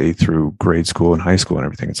 slowly through grade school and high school and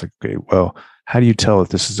everything. It's like, okay, well, how do you tell if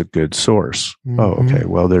this is a good source? Mm-hmm. Oh, okay.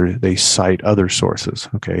 Well, they cite other sources.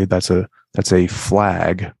 Okay. That's a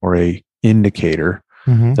flag or a indicator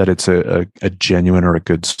that it's a genuine or a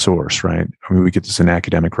good source, right? I mean, we get this in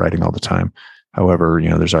academic writing all the time. However,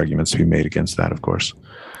 there's arguments to be made against that, of course.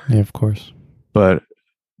 Yeah, of course.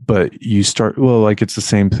 But you start, like it's the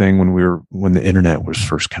same thing when the internet was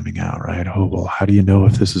first coming out, right? Oh, well, how do you know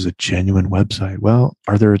if this is a genuine website? Well,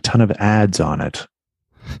 are there a ton of ads on it?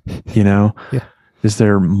 Yeah. Is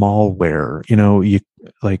there malware?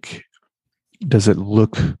 Does it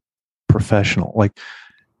look professional? Like,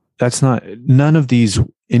 that's not,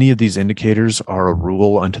 any of these indicators are a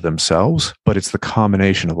rule unto themselves, but it's the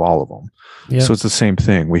combination of all of them. Yeah. So it's the same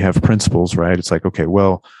thing. We have principles, right? It's like, okay,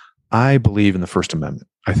 well, I believe in the First Amendment.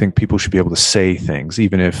 I think people should be able to say things,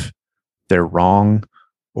 even if they're wrong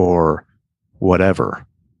or whatever.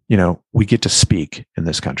 We get to speak in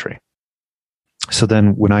this country. So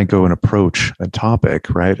then when I go and approach a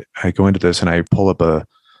topic, right, I go into this and I pull up a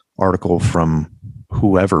article from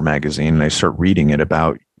whoever magazine and I start reading it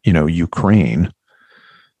about, Ukraine,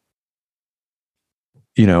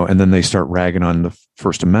 and then they start ragging on the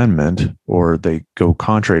First Amendment, or they go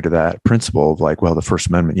contrary to that principle of like, well, the First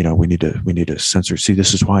Amendment, we need to censor. See,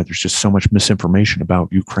 this is why there's just so much misinformation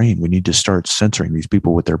about Ukraine. We need to start censoring these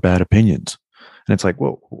people with their bad opinions. And it's like,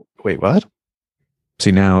 well, wait, what?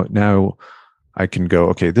 See, now I can go,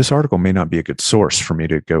 okay, this article may not be a good source for me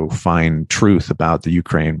to go find truth about the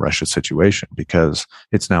Ukraine-Russia situation because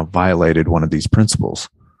it's now violated one of these principles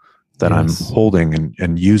that I'm holding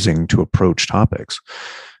and using to approach topics.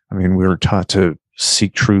 I mean, we were taught to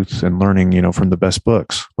seek truth and learning, from the best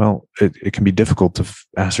books. Well, it can be difficult to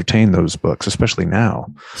ascertain those books, especially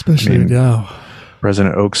now. Now.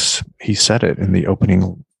 President Oaks, he said it in the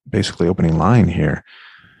opening line here.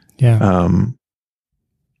 Yeah.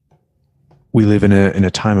 We live in a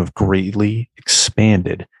time of greatly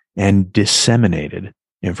expanded and disseminated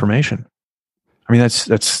information. I mean,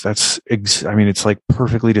 it's like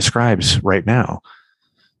perfectly describes right now.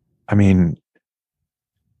 I mean,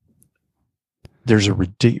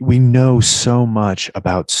 we know so much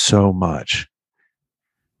about so much,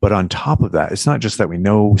 but on top of that, it's not just that we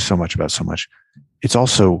know so much about so much. It's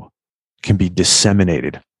also can be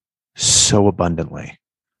disseminated so abundantly.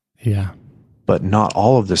 Yeah. But not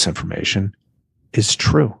all of this information is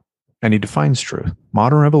true. And he defines truth.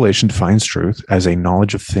 Modern revelation defines truth as a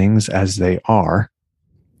knowledge of things as they are,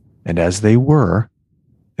 and as they were,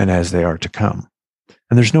 and as they are to come.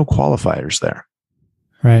 And there's no qualifiers there.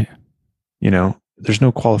 Right. There's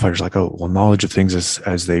no qualifiers like, oh, well, knowledge of things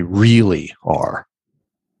as they really are,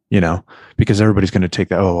 because everybody's going to take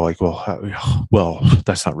that, oh, like, well,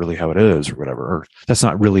 that's not really how it is or whatever, or that's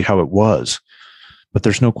not really how it was. But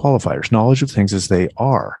there's no qualifiers. Knowledge of things as they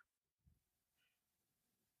are.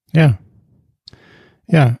 Yeah.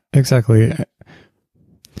 Yeah, exactly.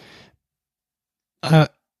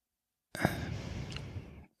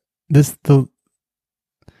 This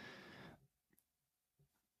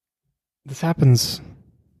happens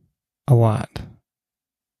a lot.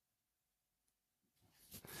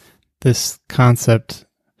 This concept,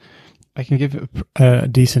 I can give a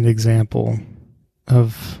decent example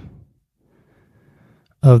of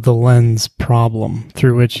of the lens problem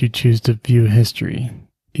through which you choose to view history.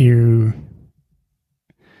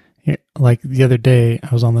 Like the other day, I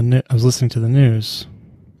was listening to the news,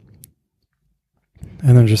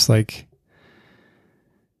 and they're just like,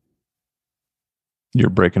 You're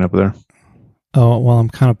breaking up there. oh, well, I'm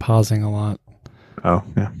kind of pausing a lot. Oh,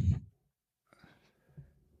 yeah.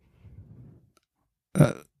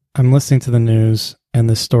 I'm listening to the news, and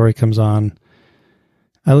this story comes on.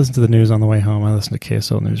 I listen to the news on the way home. I listen to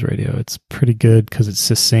KSL News Radio. It's pretty good because it's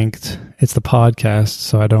succinct. It's the podcast,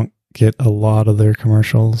 so I don't get a lot of their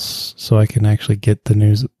commercials, so I can actually get the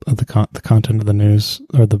news of the content of the news,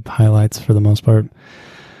 or the highlights for the most part,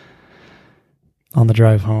 on the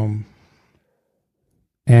drive home.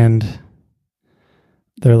 And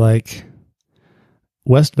they're like,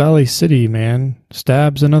 West Valley City man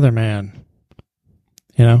stabs another man.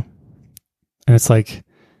 You know? And it's like...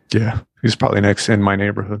 Yeah, he's probably next in my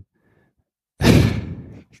neighborhood.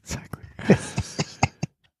 Exactly.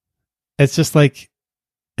 It's just like...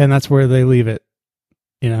 And that's where they leave it.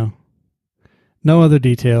 You know? No other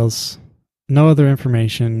details. No other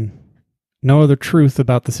information. No other truth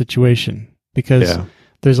about the situation. Because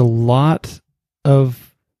there's a lot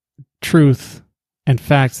of truth and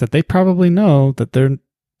facts that they probably know that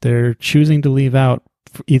they're choosing to leave out,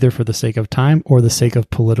 either for the sake of time or the sake of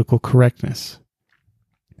political correctness.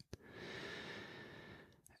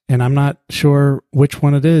 And I'm not sure which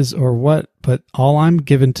one it is or what, but all I'm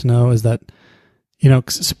given to know is that, you know,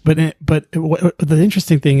 but the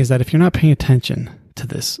interesting thing is that if you're not paying attention to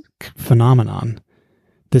this phenomenon,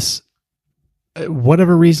 this,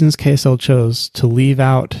 whatever reasons KSL chose to leave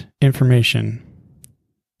out information,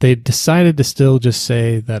 they decided to still just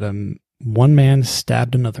say that one man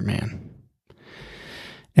stabbed another man.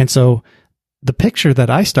 And so the picture that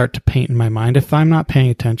I start to paint in my mind, if I'm not paying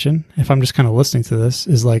attention, if I'm just kind of listening to this,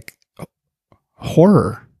 is like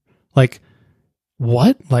horror. Like,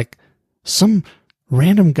 what? Like some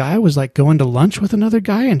random guy was like going to lunch with another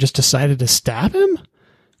guy and just decided to stab him?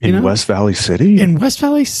 In West Valley City? In West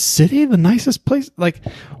Valley City, the nicest place. Like,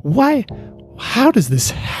 why? How does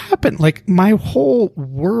this happen? Like, my whole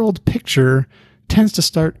world picture tends to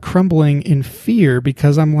start crumbling in fear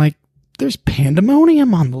because I'm like, there's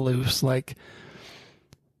pandemonium on the loose. Like,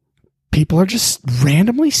 people are just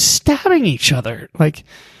randomly stabbing each other. Like,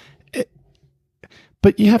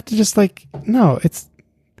 but you have to just like, no, it's.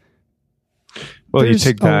 Well, you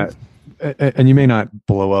take that, and you may not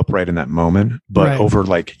blow up right in that moment, but over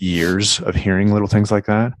like years of hearing little things like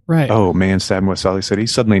that, right? Oh, man stabbed in West Valley City.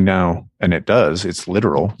 Suddenly now, and it does, it's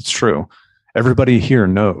literal, it's true. Everybody here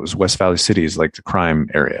knows West Valley City is like the crime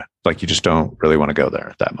area. Like, you just don't really want to go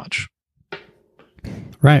there that much.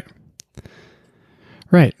 Right.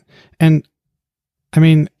 Right. And I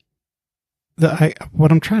mean,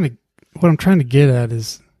 what I'm trying to get at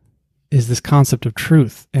is this concept of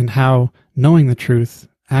truth, and how knowing the truth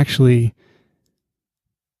actually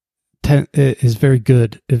is very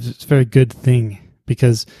good. It's a very good thing,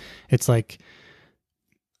 because it's like,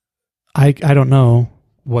 I don't know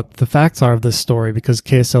what the facts are of this story, because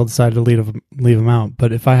KSL decided to leave them out.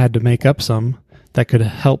 But if I had to make up some that could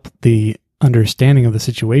help the understanding of the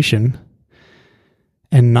situation,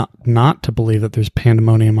 and not to believe that there's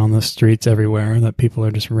pandemonium on the streets everywhere, that people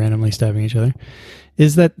are just randomly stabbing each other,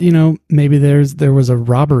 is that, you know, maybe there was a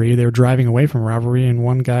robbery. They were driving away from a robbery, and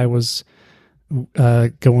one guy was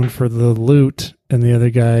going for the loot, and the other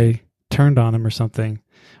guy turned on him or something.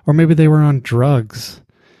 Or maybe they were on drugs.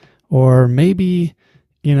 Or maybe,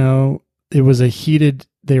 you know, it was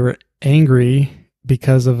they were angry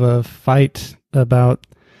because of a fight about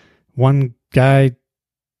one guy's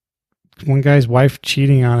wife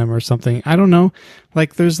cheating on him or something. I don't know.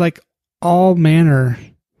 Like, there's like all manner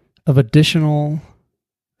of additional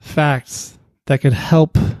facts that could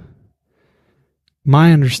help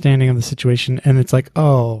my understanding of the situation. And it's like,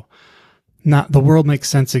 oh, not the world makes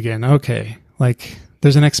sense again. Okay. Like,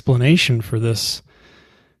 there's an explanation for this.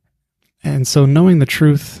 And so knowing the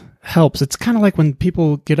truth helps. It's kind of like when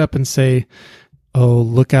people get up and say, oh,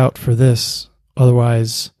 look out for this.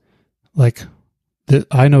 Otherwise, like,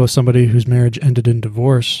 I know somebody whose marriage ended in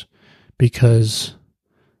divorce because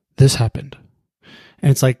this happened. And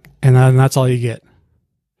it's like, and that's all you get.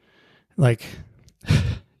 Like,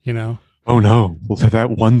 you know. Oh no, well,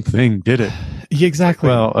 that one thing did it. Exactly.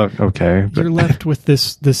 Well, okay. You're left with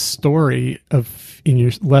this story of, and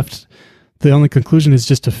you're left, the only conclusion is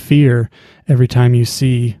just a fear every time you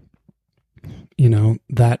see, you know,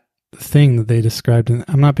 that thing that they described. And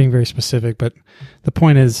I'm not being very specific, but the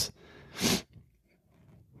point is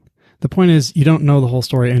you don't know the whole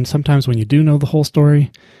story. And sometimes when you do know the whole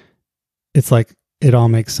story, it's like, it all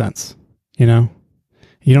makes sense, you know?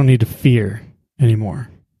 You don't need to fear anymore.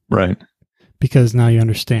 Right. Because now you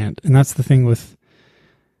understand. And that's the thing with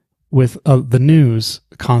the news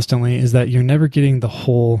constantly, is that you're never getting the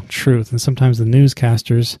whole truth. And sometimes the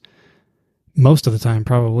newscasters, most of the time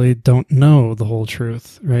probably, don't know the whole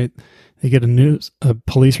truth, right? They get a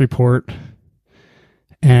police report,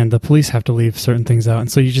 and the police have to leave certain things out.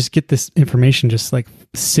 And so you just get this information just like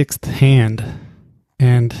sixth hand.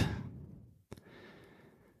 And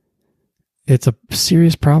it's a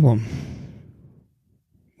serious problem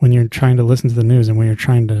when you're trying to listen to the news and when you're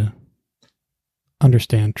trying to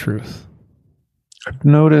understand truth. I've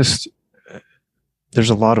noticed there's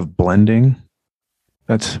a lot of blending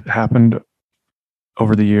that's happened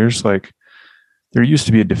over the years. Like, there used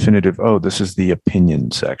to be a definitive, oh, this is the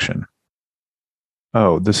opinion section.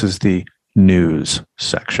 Oh, this is the news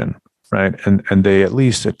section, right? And they at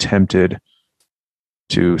least attempted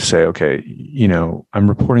to say, okay, I'm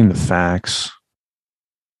reporting the facts.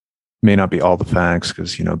 May not be all the facts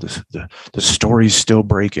because, the story's still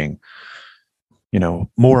breaking.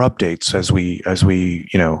 More updates as we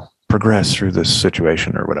progress through this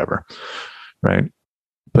situation or whatever, right?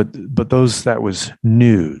 But that was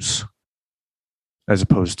news, as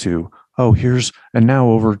opposed to, oh, and now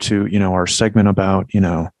over to, our segment about,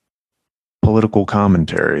 political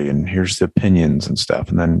commentary, and here's the opinions and stuff,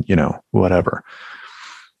 and then, whatever.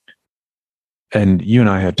 And you and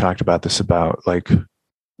I had talked about this, about like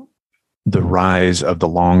the rise of the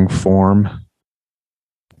long form.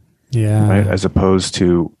 Yeah. Right. As opposed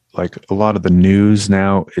to like a lot of the news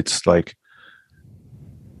now, it's like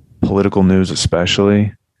political news,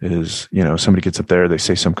 especially, is, somebody gets up there, they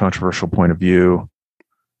say some controversial point of view.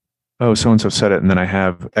 Oh, so-and-so said it. And then I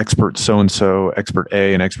have expert so-and-so, expert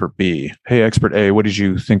A and expert B. Hey, expert A, what did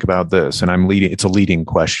you think about this? And it's a leading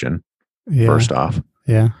question. First off.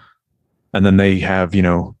 Yeah. And then they have,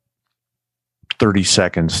 30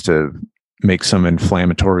 seconds to make some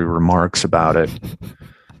inflammatory remarks about it.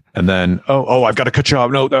 And then, oh, I've got to cut you off.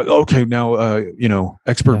 No, okay, now,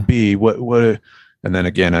 expert B, what? And then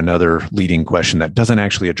again, another leading question that doesn't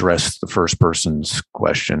actually address the first person's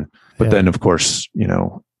question. But then, of course,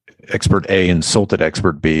 expert A insulted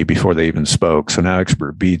expert B before they even spoke. So now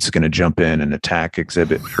expert B is going to jump in and attack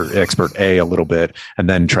expert A a little bit, and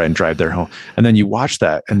then try and drive their home. And then you watch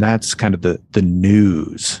that, and that's kind of the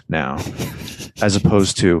news now, as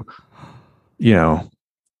opposed to, a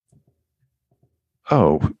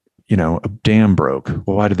dam broke.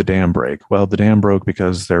 Well, why did the dam break? Well, the dam broke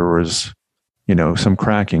because there was, some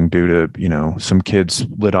cracking due to, some kids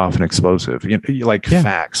lit off an explosive.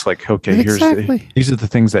 Facts. Like, okay, exactly. These are the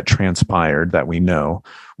things that transpired that we know.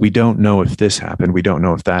 We don't know if this happened. We don't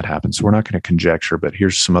know if that happened. So we're not going to conjecture, but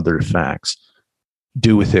here's some other facts.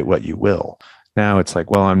 Do with it what you will. Now it's like,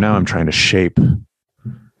 well, I'm trying to shape.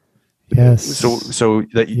 Yes. So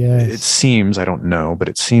that It seems, I don't know, but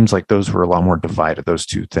it seems like those were a lot more divided, those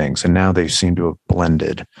two things. And now they seem to have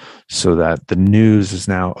blended, so that the news is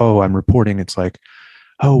now, I'm reporting. It's like,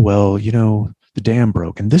 oh, well, the dam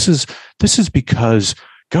broke. And this is because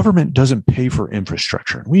government doesn't pay for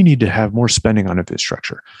infrastructure. And we need to have more spending on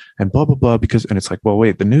infrastructure and blah, blah, blah. And it's like, well,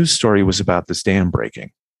 wait, the news story was about this dam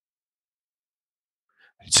breaking.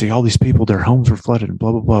 See, all these people, their homes were flooded and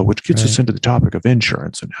blah, blah, blah, which gets us into the topic of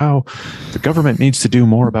insurance and how the government needs to do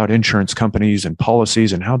more about insurance companies and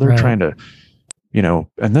policies and how they're trying to,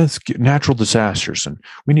 and that's natural disasters. And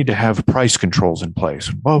we need to have price controls in place,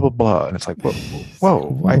 blah, blah, blah. And it's like,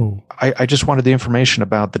 whoa. I just wanted the information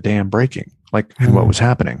about the dam breaking, and what was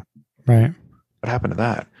happening. Right. What happened to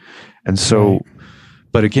that? And so,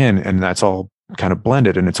 but again, and that's all kind of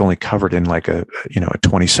blended, and it's only covered in like a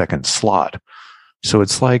 20-second slot. So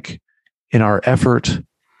it's like, in our effort,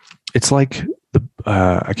 it's like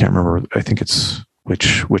I can't remember. I think it's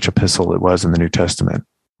which epistle it was in the New Testament,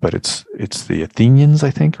 but it's the Athenians,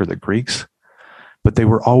 I think, or the Greeks. But they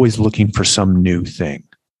were always looking for some new thing.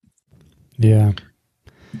 Yeah.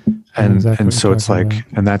 And so it's like,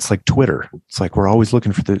 and that's like Twitter. It's like we're always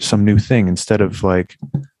looking for some new thing, instead of like,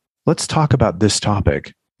 let's talk about this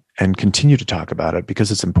topic and continue to talk about it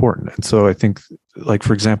because it's important. And so I think, like,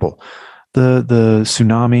 for example, the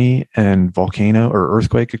tsunami and volcano, or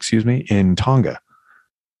earthquake, in Tonga.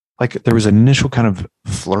 Like, there was an initial kind of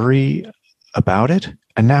flurry about it,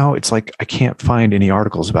 and now it's like I can't find any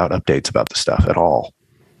articles about updates about the stuff at all.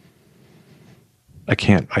 I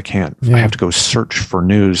can't. Yeah. I have to go search for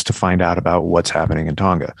news to find out about what's happening in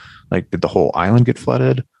Tonga. Like, did the whole island get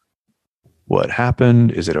flooded? What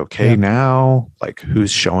happened? Is it okay now? Like, who's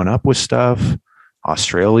showing up with stuff?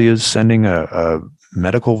 Australia's sending a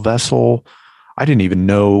medical vessel. I didn't even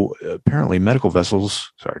know, apparently medical vessels,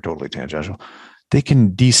 sorry, totally tangential, they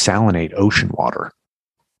can desalinate ocean water.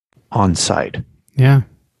 on site. Yeah.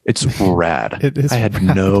 It's rad. It is I had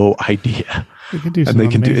rad. no idea. They can do And they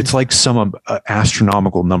can do, amazing- it's like some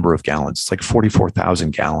astronomical number of gallons. It's like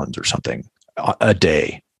 44,000 gallons or something a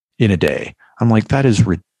day, in a day. I'm like, that is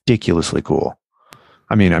ridiculously cool.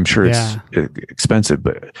 I mean, I'm sure it's expensive,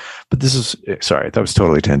 but this is, sorry, that was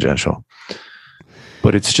totally tangential.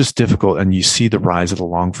 But it's just difficult. And you see the rise of the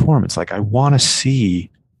long form. It's like, I want to see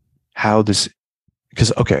how this,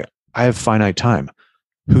 because, okay, I have finite time.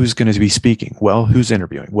 Who's going to be speaking? Well, who's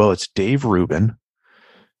interviewing? Well, it's Dave Rubin,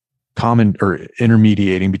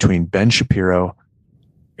 intermediating between Ben Shapiro,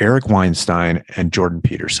 Eric Weinstein, and Jordan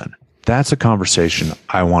Peterson. That's a conversation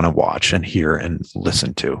I want to watch and hear and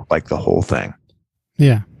listen to, like the whole thing.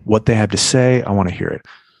 Yeah. What they have to say, I want to hear it.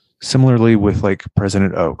 Similarly with like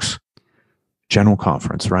President Oaks, General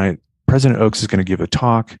Conference, right? President Oaks is going to give a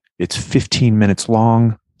talk. It's 15 minutes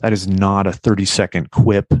long. That is not a 30-second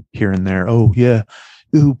quip here and there. Oh, yeah.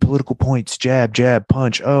 Ooh, political points, jab, jab,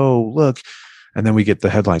 punch. Oh, look. And then we get the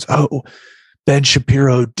headlines. Oh, Ben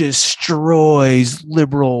Shapiro destroys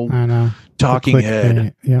liberal talking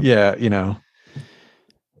head. Yep. Yeah,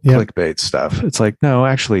 clickbait stuff. It's like, no,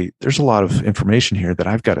 actually, there's a lot of information here that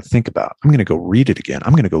I've got to think about. I'm going to go read it again.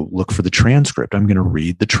 I'm going to go look for the transcript. I'm going to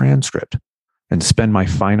read the transcript and spend my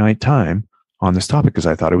finite time on this topic because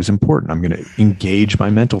I thought it was important. I'm going to engage my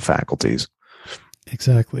mental faculties.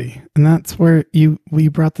 Exactly. And that's where we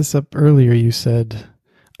brought this up earlier. You said,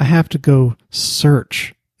 I have to go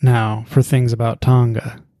search now for things about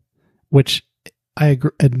Tonga, which I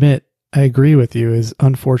admit, I agree with you, is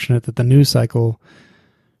unfortunate that the news cycle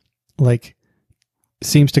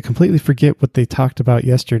seems to completely forget what they talked about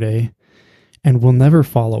yesterday and will never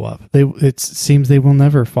follow up. It seems they will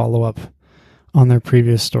never follow up on their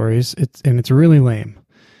previous stories. It's really lame.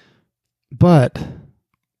 But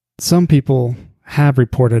some people have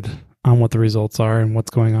reported on what the results are and what's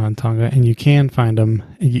going on in Tonga, and you can find them.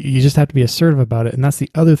 You just have to be assertive about it. And that's the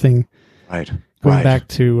other thing. Right. Going back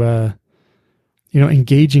to,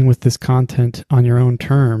 engaging with this content on your own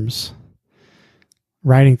terms,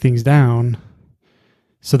 writing things down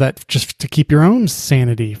so that just to keep your own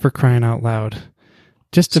sanity, for crying out loud.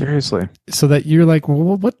 Seriously. So that you're like,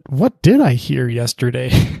 well, what did I hear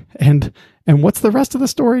yesterday? and what's the rest of the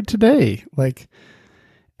story today?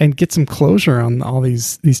 And get some closure on all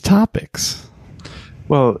these topics.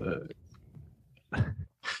 Well,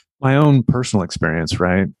 my own personal experience,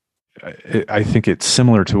 right? I think it's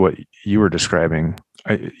similar to what you were describing.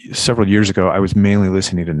 Several years ago, I was mainly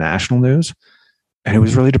listening to national news, and it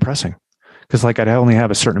was really depressing because I'd only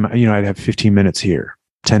have a certain amount, I'd have 15 minutes here,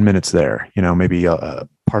 10 minutes there, maybe a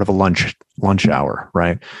part of a lunch hour,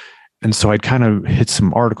 right? And so I'd kind of hit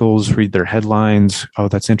some articles, read their headlines. Oh,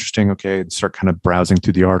 that's interesting. Okay. And start kind of browsing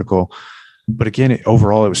through the article. But again,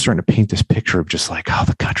 overall, it was starting to paint this picture of just like, oh,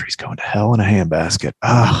 the country's going to hell in a handbasket.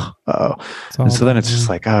 And so then it's just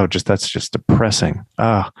like, that's just depressing.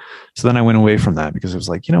 So then I went away from that because it was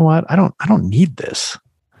like, you know what? I don't need this.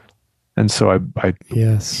 And so I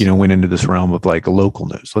went into this realm of like local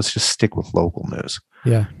news. Let's just stick with local news.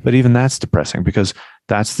 Yeah. But even that's depressing because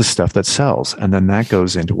that's the stuff that sells. And then that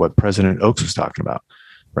goes into what President Oaks was talking about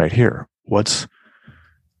right here. We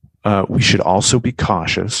should also be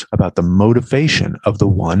cautious about the motivation of the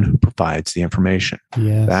one who provides the information.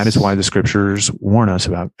 Yes. That is why the scriptures warn us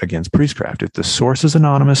against priestcraft. If the source is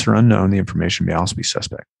anonymous or unknown, the information may also be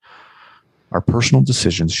suspect. Our personal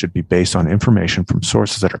decisions should be based on information from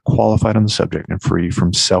sources that are qualified on the subject and free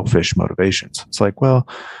from selfish motivations. It's like, well,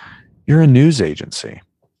 you're a news agency.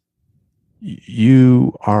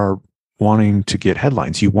 You are wanting to get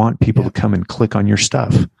headlines. You want people to come and click on your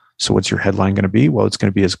stuff. So what's your headline going to be? Well, it's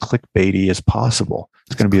going to be as clickbaity as possible.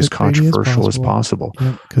 It's going to be as controversial as possible.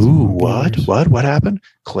 Yep, ooh, what happened?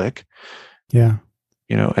 Click. Yeah.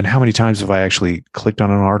 And how many times have I actually clicked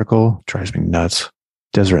on an article? It drives me nuts.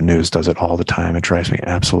 Deseret News does it all the time. It drives me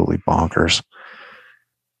absolutely bonkers.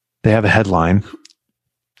 They have a headline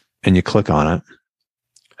and you click on it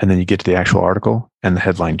and then you get to the actual article and the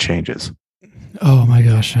headline changes. Oh my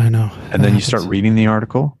gosh, I know. And then you start reading the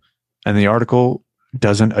article and the article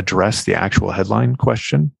doesn't address the actual headline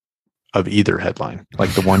question of either headline,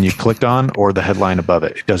 like the one you clicked on or the headline above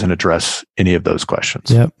it. It doesn't address any of those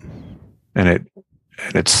questions. Yep. And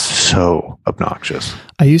it's so obnoxious.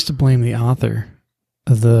 I used to blame the author,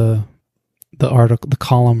 the article, the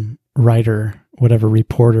column writer, whatever,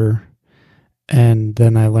 reporter. And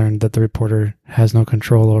then I learned that the reporter has no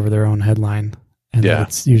control over their own headline. And that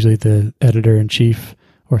it's usually the editor-in-chief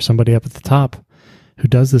or somebody up at the top who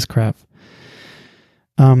does this crap.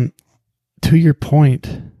 To your point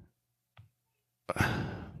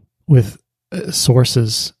with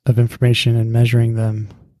sources of information and measuring them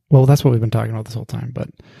well, that's what we've been talking about this whole time. But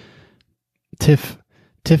Tiff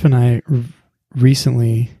and I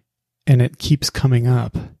recently, and it keeps coming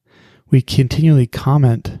up, we continually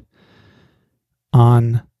comment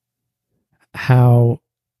on how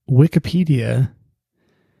Wikipedia,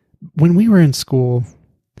 when we were in school,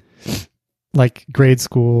 like grade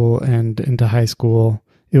school and into high school,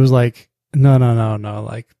 it was like, no,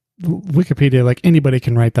 like Wikipedia, like anybody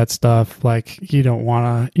can write that stuff. Like you don't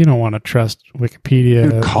want to trust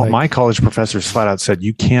Wikipedia. Dude, my college professors flat out said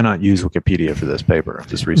you cannot use Wikipedia for this paper,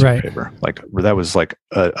 this research paper. Like that was like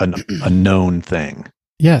a known thing.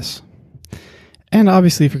 Yes. And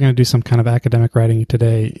obviously, if you're going to do some kind of academic writing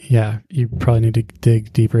today, yeah, you probably need to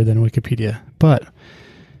dig deeper than Wikipedia. But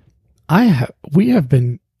we have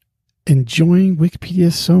been enjoying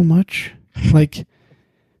Wikipedia so much, like,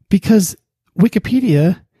 because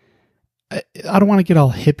Wikipedia, I don't want to get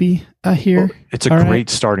all hippie here. Well, it's a great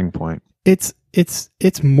starting point. It's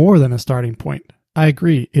more than a starting point. I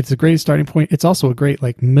agree. It's a great starting point. It's also a great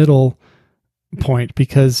like middle point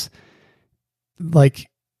because of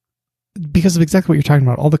exactly what you're talking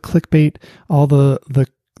about. All the clickbait, all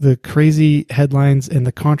the crazy headlines and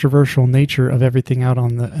the controversial nature of everything out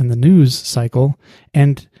in the news cycle.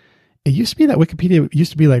 And it used to be that Wikipedia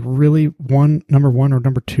used to be like really number one or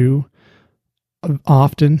number two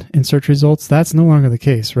often in search results. That's no longer the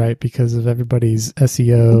case, right? Because of everybody's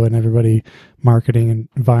SEO and everybody marketing and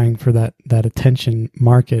vying for that attention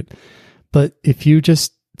market. But if you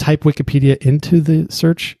just type Wikipedia into the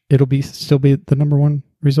search, it'll still be the number one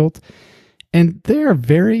result. And they are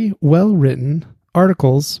very well written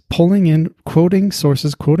articles pulling in, quoting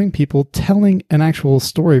sources, quoting people, telling an actual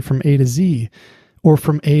story from A to Z or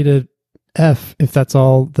from A to F, if that's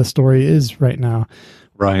all the story is right now.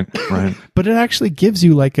 Right. But it actually gives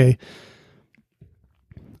you like a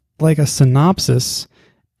synopsis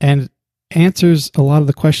and answers a lot of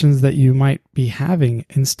the questions that you might be having.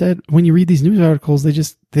 Instead, when you read these news articles, they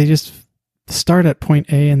just start at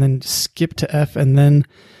point A and then skip to F and then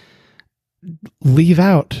leave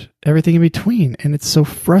out everything in between, and it's so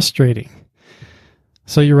frustrating.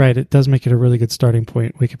 So you're right, it does make it a really good starting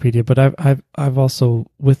point, Wikipedia. But I've also,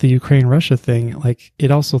 with the Ukraine-Russia thing, like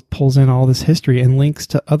it also pulls in all this history and links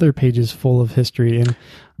to other pages full of history, and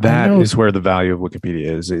that is where the value of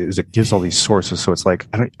Wikipedia is it gives all these sources. So it's like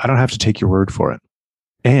I don't have to take your word for it,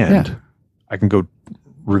 and I can go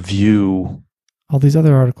review all these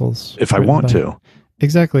other articles if I want to.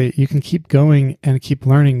 Exactly. You can keep going and keep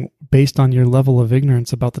learning based on your level of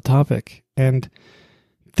ignorance about the topic. And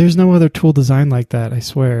there's no other tool designed like that, I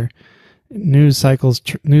swear. News cycles,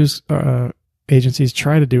 news agencies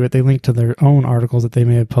try to do it. They link to their own articles that they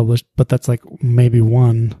may have published, but that's like maybe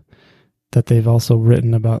one that they've also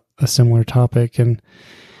written about a similar topic. And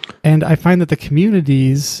I find that the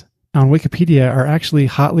communities on Wikipedia are actually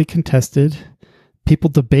hotly contested.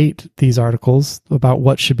 People debate these articles about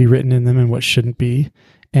what should be written in them and what shouldn't be,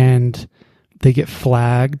 and they get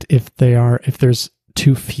flagged if there's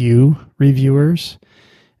too few reviewers,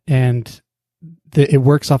 and it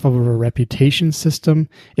works off of a reputation system.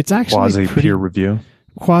 It's actually quasi-peer review.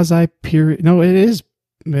 Quasi-peer, no, it is.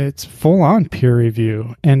 It's full-on peer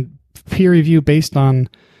review, and peer review based on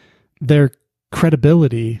their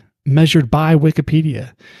credibility measured by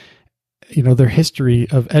Wikipedia. You know, their history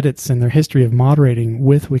of edits and their history of moderating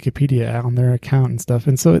with Wikipedia on their account and stuff.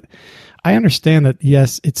 And so I understand that,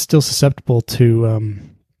 yes, it's still susceptible to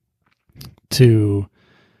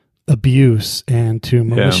abuse and to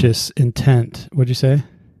malicious intent. What'd you say?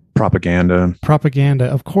 Propaganda,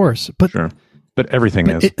 of course. But sure. But everything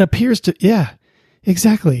is. It appears to, yeah,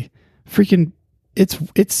 exactly. Freaking,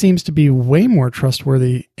 it seems to be way more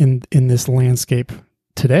trustworthy in this landscape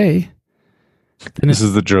today. This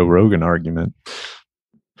is the Joe Rogan argument.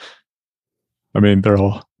 I mean, they're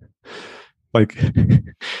all like,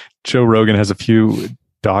 Joe Rogan has a few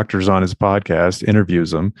doctors on his podcast, interviews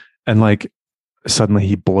them, and like suddenly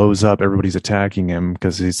he blows up. Everybody's attacking him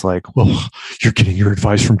because he's like, well, you're getting your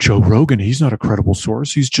advice from Joe Rogan. He's not a credible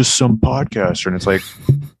source. He's just some podcaster. And it's like,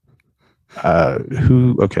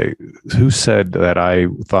 who said that I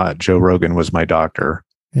thought Joe Rogan was my doctor?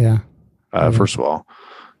 Yeah. First of all.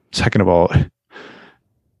 Second of all,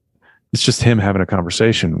 it's just him having a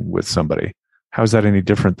conversation with somebody. How is that any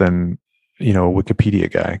different than, a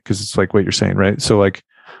Wikipedia guy? Because it's like what you're saying, right? So like,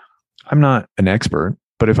 I'm not an expert,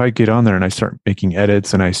 but if I get on there and I start making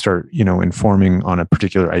edits and I start, informing on a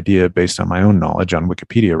particular idea based on my own knowledge on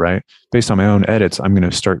Wikipedia, right? Based on my own edits, I'm going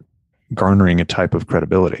to start garnering a type of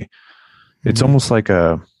credibility. It's almost like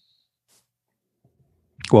well,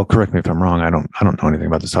 correct me if I'm wrong. I don't know anything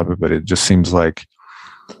about this topic, but it just seems like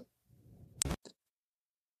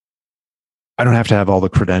I don't have to have all the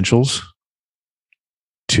credentials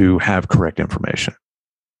to have correct information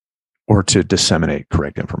or to disseminate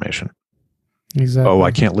correct information. Exactly. Oh,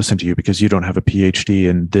 I can't listen to you because you don't have a PhD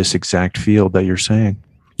in this exact field that you're saying.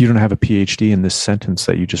 You don't have a PhD in this sentence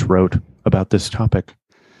that you just wrote about this topic.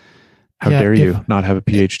 How dare you not have a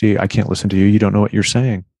PhD? I can't listen to you. You don't know what you're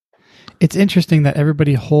saying. It's interesting that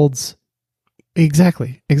everybody holds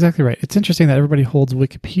exactly right. It's interesting that everybody holds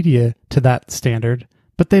Wikipedia to that standard,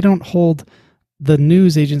 but they don't hold the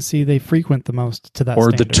news agency they frequent the most to that or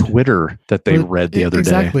standard. The Twitter that they read the other day.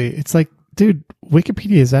 Exactly. It's like, dude,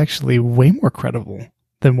 Wikipedia is actually way more credible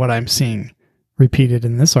than what I'm seeing repeated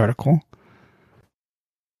in this article.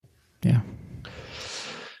 Yeah.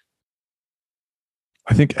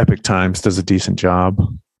 I think Epoch Times does a decent job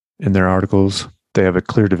in their articles. They have a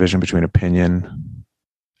clear division between opinion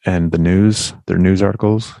and the news, their news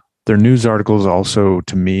articles. Their news articles also,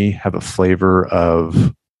 to me, have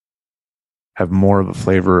more of a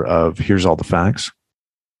flavor of here's all the facts,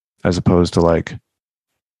 as opposed to like,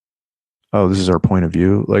 oh, this is our point of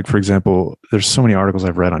view. Like, for example, there's so many articles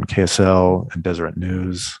I've read on KSL and Deseret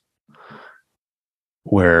News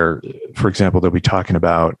where, for example, they'll be talking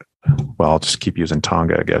about, well, I'll just keep using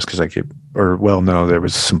Tonga, I guess, because there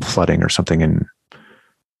was some flooding or something in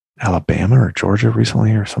Alabama or Georgia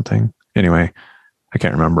recently or something. Anyway, I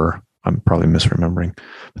can't remember. I'm probably misremembering.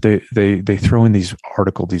 But they throw in these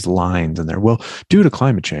lines in there. Well, due to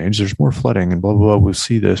climate change, there's more flooding and blah, blah, blah. We'll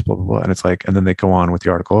see this, blah, blah, blah. And it's like, and then they go on with the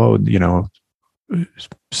article. Oh,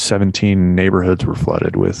 17 neighborhoods were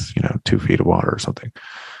flooded with, 2 feet of water or something.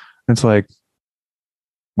 And it's like,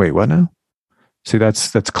 wait, what now? See, that's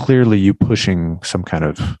clearly you pushing some kind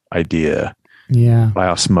of idea by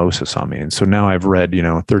osmosis on me. And so now I've read,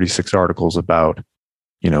 36 articles about,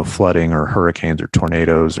 flooding or hurricanes or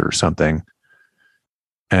tornadoes or something.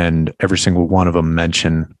 And every single one of them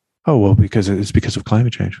mention, oh, well, because it's because of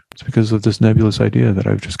climate change. It's because of this nebulous idea that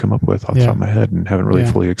I've just come up with off the top of my head and haven't really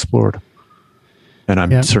fully explored. And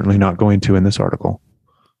I'm certainly not going to in this article.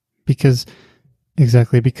 Because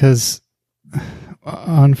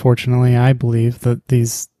unfortunately, I believe that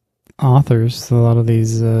these authors, a lot of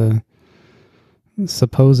these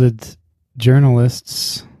supposed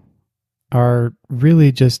journalists, are really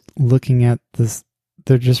just looking at this.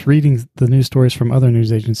 They're just reading the news stories from other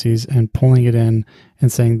news agencies and pulling it in and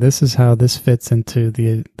saying, this is how this fits into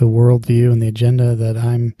the worldview and the agenda that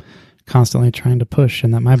I'm constantly trying to push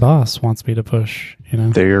and that my boss wants me to push.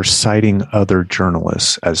 They are citing other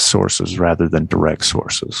journalists as sources rather than direct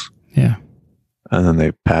sources. Yeah. And then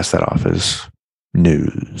they pass that off as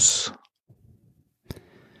news.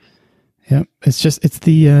 Yep. It's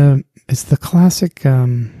the classic,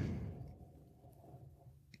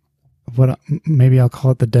 maybe I'll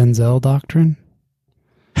call it the Denzel doctrine.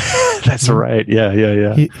 That's right.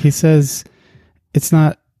 Yeah. He says it's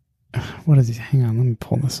not, what is he? Hang on. Let me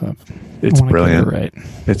pull this up. It's brilliant. Right.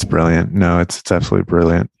 It's brilliant. No, it's absolutely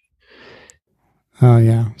brilliant. Oh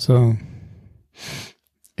yeah. So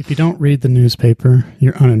if you don't read the newspaper,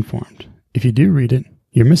 you're uninformed. If you do read it,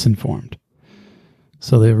 you're misinformed.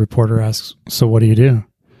 So the reporter asks, so what do you do?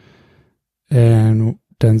 And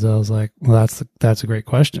Denzel's like, well, that's a great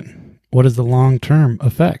question. What is the long-term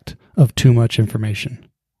effect of too much information?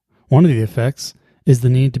 One of the effects is the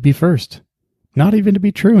need to be first, not even to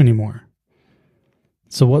be true anymore.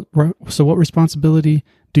 So what responsibility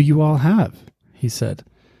do you all have? He said,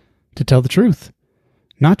 to tell the truth.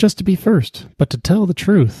 Not just to be first, but to tell the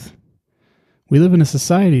truth. We live in a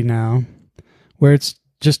society now where it's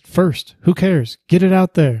just first. Who cares? Get it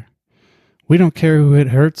out there. We don't care who it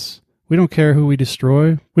hurts. We don't care who we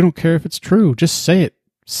destroy. We don't care if it's true. Just say it.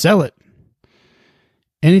 Sell it.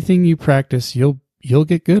 Anything you practice, you'll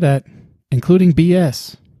get good at, including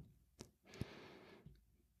BS.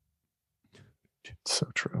 So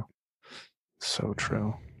true. So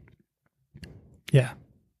true. Yeah.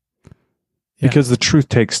 Because the truth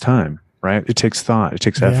takes time, right? It takes thought. It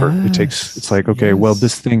takes effort. It's like, okay, well,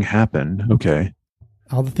 this thing happened. Okay.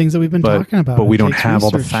 All the things that we've been talking about. But we don't have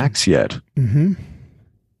all the facts yet. Mm-hmm.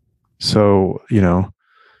 So,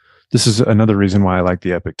 this is another reason why I like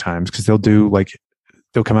the Epoch Times, because they'll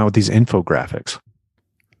come out with these infographics.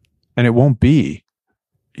 And it won't be,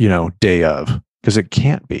 day of, because it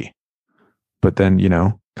can't be. But then,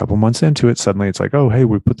 a couple months into it, suddenly it's like, oh, hey,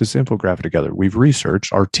 we put this infographic together. We've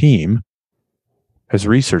researched, our team has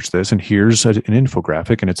researched this, and here's an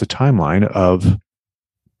infographic, and it's a timeline of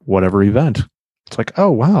whatever event. It's like, oh,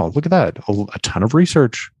 wow, look at that. A ton of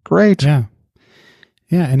research. Great. Yeah.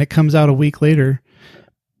 Yeah, and it comes out a week later,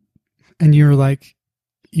 and you're like,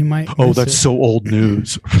 you might. Oh, that's so old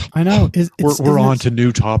news. I know. We're on to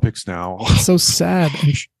new topics now. It's so sad.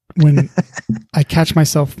 when I catch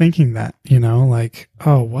myself thinking that, like,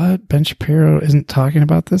 oh, what? Ben Shapiro isn't talking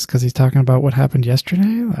about this because he's talking about what happened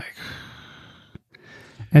yesterday? Like,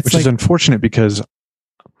 which is unfortunate because,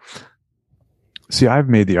 see, I've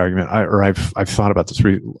made the argument, I've thought about this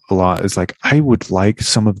a lot. It's like, I would like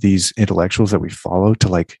some of these intellectuals that we follow to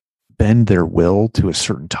like bend their will to a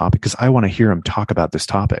certain topic because I want to hear them talk about this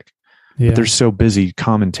topic. Yeah. But they're so busy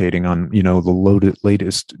commentating on, the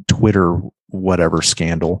latest Twitter whatever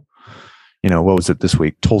scandal. What was it this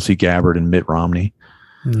week? Tulsi Gabbard and Mitt Romney.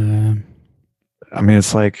 Yeah. I mean,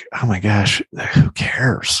 it's like, oh my gosh, who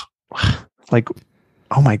cares? Like,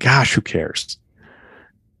 oh my gosh, who cares?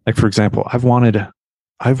 Like, for example, I've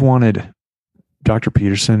wanted Dr.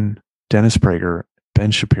 Peterson, Dennis Prager,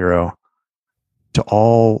 Ben Shapiro to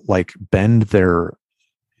all like bend their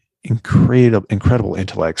incredible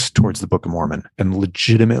intellects towards the Book of Mormon and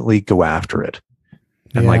legitimately go after it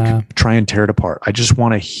and like try and tear it apart. I just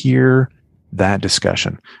want to hear that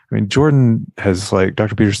discussion. I mean,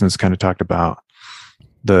 Dr. Peterson has kind of talked about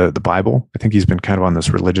the Bible. I think he's been kind of on this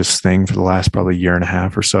religious thing for the last probably year and a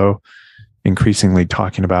half or so, increasingly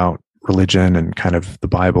talking about religion and kind of the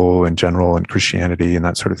Bible in general and Christianity and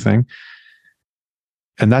that sort of thing.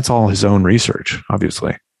 And that's all his own research,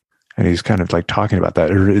 obviously. And he's kind of like talking about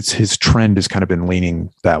that. Or his trend has kind of been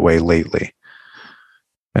leaning that way lately.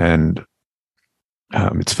 And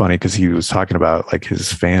it's funny because he was talking about like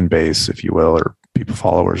his fan base, if you will, or people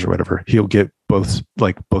followers or whatever. He'll get both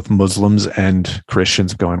Muslims and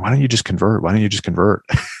Christians going, why don't you just convert? Why don't you just convert?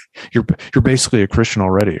 You're basically a Christian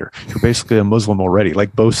already, or you're basically a Muslim already.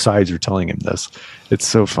 Like both sides are telling him this. It's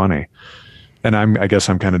so funny. And I guess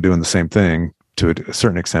I'm kind of doing the same thing to a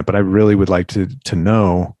certain extent, but I really would like to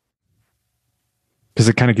know, because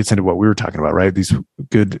it kind of gets into what we were talking about, right? These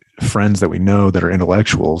good friends that we know that are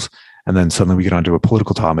intellectuals, and then suddenly we get onto a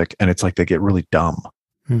political topic and it's like they get really dumb.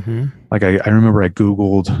 Mm-hmm. Like I remember I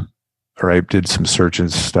Googled, or I did some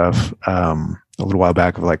searches stuff a little while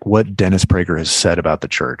back of like what Dennis Prager has said about the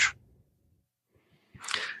church.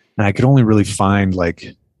 And I could only really find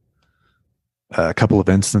like a couple of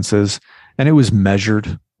instances, and it was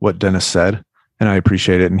measured what Dennis said. And I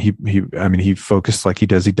appreciate it. And he focused like he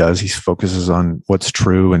does. He focuses on what's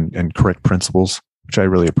true and correct principles, which I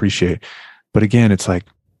really appreciate. But again, it's like,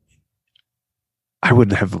 I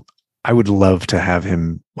would love to have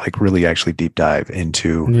him like really actually deep dive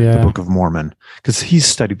into the Book of Mormon, because he's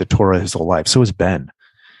studied the Torah his whole life. So has Ben.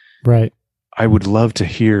 Right. I would love to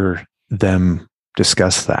hear them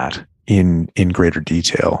discuss that in greater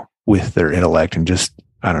detail with their intellect and just,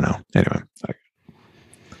 I don't know. Anyway.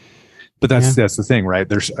 But that's the thing, right?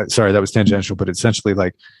 Sorry, that was tangential, but essentially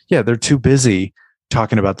like, they're too busy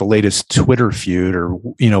talking about the latest Twitter feud or,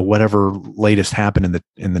 whatever latest happened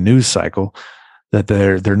in the news cycle, that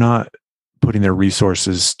they're not putting their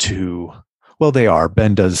resources to, well, they are.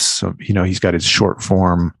 Ben does some, he's got his short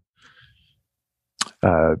form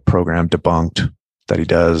program Debunked that he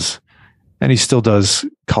does, and he still does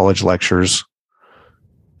college lectures.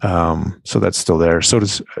 So that's still there. So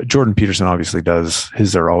does Jordan Peterson, obviously does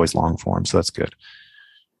his. They're always long form. So that's good.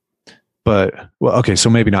 But well, okay. So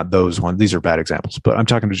maybe not those ones. These are bad examples, but I'm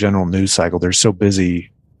talking to general news cycle. They're so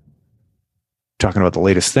busy talking about the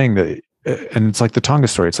latest thing and it's like the Tonga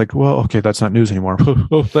story. It's like, well, okay, that's not news anymore.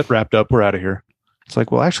 Oh, that wrapped up. We're out of here. It's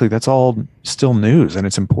like, well, actually that's all still news and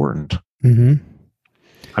it's important. Mm-hmm.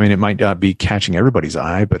 I mean, it might not be catching everybody's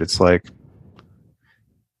eye, but it's like,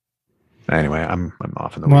 anyway, I'm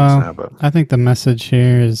off in the weeds now, but I think the message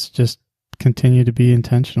here is just continue to be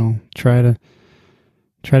intentional. Try to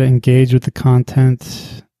engage with the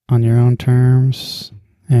content on your own terms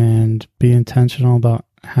and be intentional about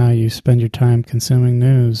how you spend your time consuming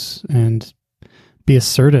news, and be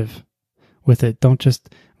assertive with it. Don't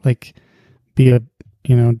just like be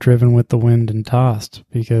driven with the wind and tossed,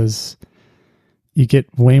 because you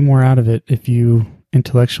get way more out of it if you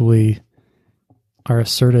intellectually are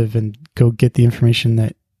assertive and go get the information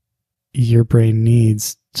that your brain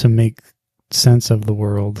needs to make sense of the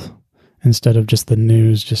world, instead of just the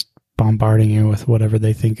news just bombarding you with whatever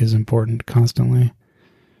they think is important constantly.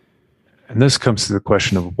 And this comes to the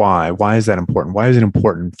question of why. Why is that important? Why is it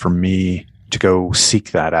important for me to go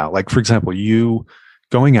seek that out? Like, for example, you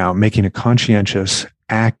going out, making a conscientious,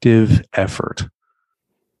 active effort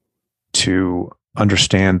to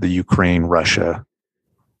understand the Ukraine-Russia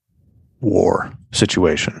war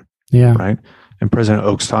situation. Yeah. Right? And President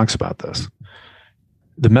Oakes talks about this.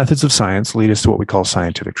 The methods of science lead us to what we call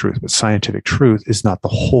scientific truth, but scientific truth is not the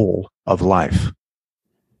whole of life.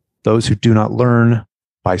 Those who do not learn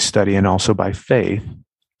by study and also by faith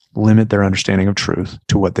limit their understanding of truth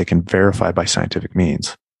to what they can verify by scientific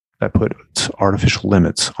means. that puts artificial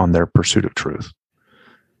limits on their pursuit of truth.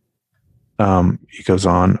 He goes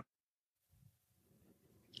on,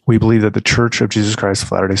 we believe that the Church of Jesus Christ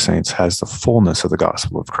of Latter-day Saints has the fullness of the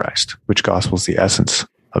gospel of Christ, which gospel is the essence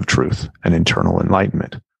of truth and internal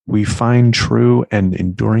enlightenment. We find true and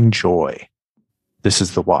enduring joy. This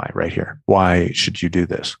is the why right here. Why should you do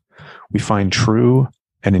this? We find true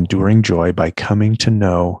and enduring joy by coming to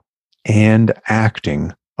know and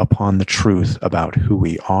acting upon the truth about who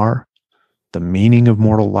we are, the meaning of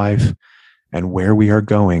mortal life, and where we are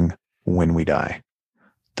going when we die.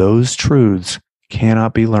 Those truths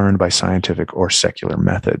cannot be learned by scientific or secular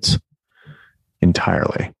methods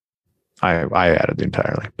entirely. I added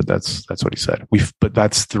entirely, but that's what he said. But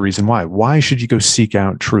that's the reason why. Why should you go seek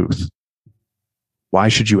out truth? Why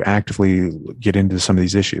should you actively get into some of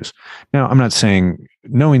these issues? Now, I'm not saying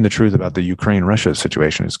knowing the truth about the Ukraine-Russia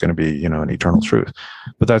situation is going to be, an eternal truth,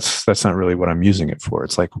 but that's not really what I'm using it for.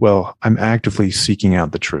 It's like, well, I'm actively seeking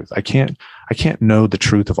out the truth. I can't know the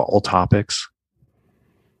truth of all topics,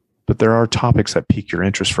 but there are topics that pique your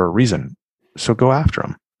interest for a reason. So go after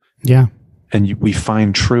them. Yeah. And we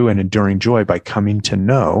find true and enduring joy by coming to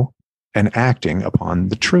know and acting upon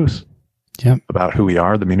the truth about who we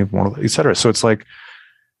are, the meaning of mortal, etc. So it's like,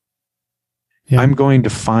 I'm going to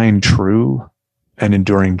find true and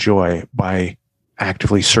enduring joy by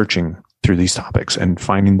actively searching through these topics and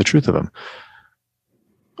finding the truth of them.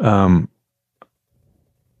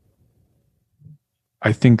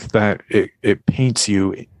 I think that it paints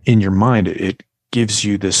you in your mind. It gives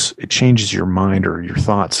you this, it changes your mind or your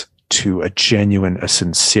thoughts to a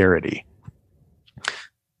sincerity,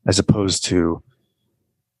 as opposed to,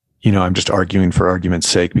 I'm just arguing for argument's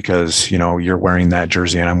sake because, you're wearing that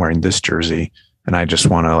jersey and I'm wearing this jersey and I just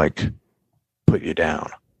want to put you down,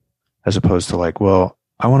 as opposed to well,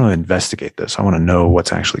 I want to investigate this. I want to know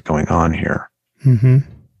what's actually going on here. Mm-hmm.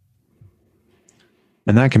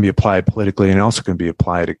 And that can be applied politically, and it also can be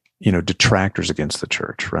applied to, detractors against the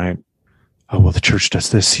church, right? Oh, well, the church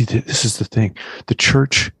does this. See, this is the thing. The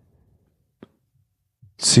church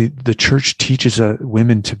teaches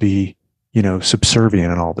women to be,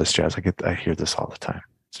 subservient and all this jazz. I hear this all the time.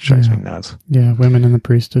 It drives me nuts. Yeah, women in the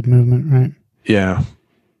priesthood movement, right? Yeah.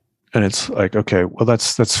 And it's like, okay, well,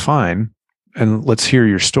 that's fine. And let's hear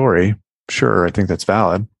your story. Sure, I think that's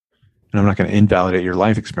valid. And I'm not going to invalidate your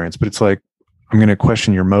life experience, but it's like, I'm going to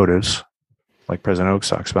question your motives, like President Oaks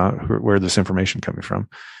talks about, where this information coming from.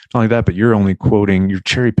 Not only that, but you're only quoting, you're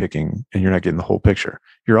cherry picking, and you're not getting the whole picture.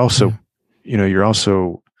 You're also,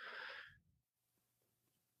 you're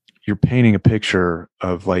painting a picture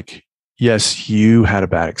of yes, you had a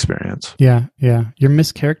bad experience. Yeah. Yeah. You're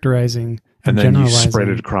mischaracterizing and then you spread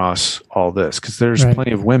it across all this, because there's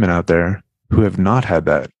plenty of women out there who have not had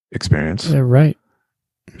that experience. Yeah, right.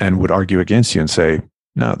 And would argue against you and say,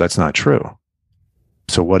 no, that's not true.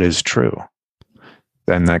 So what is true?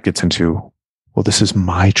 Then that gets into, well, this is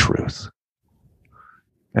my truth.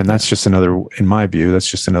 And that's just another, in my view, that's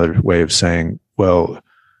just another way of saying, well,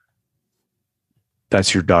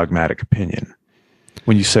 that's your dogmatic opinion.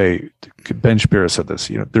 When you say, Ben Shapiro said this,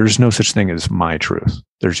 there's no such thing as my truth.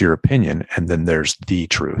 There's your opinion, and then there's the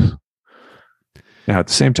truth. Now, at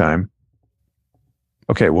the same time,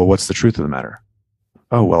 okay, well, what's the truth of the matter?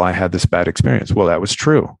 Oh, well, I had this bad experience. Well, that was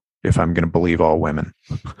true, if I'm going to believe all women.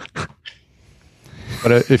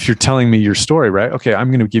 But if you're telling me your story, right? Okay, I'm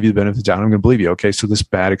going to give you the benefit of the doubt. I'm going to believe you. Okay, so this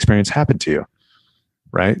bad experience happened to you,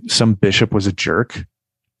 right? Some bishop was a jerk,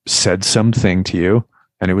 said something to you,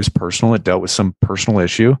 and it was personal. It dealt with some personal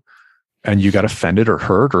issue, and you got offended or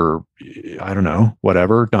hurt or, I don't know,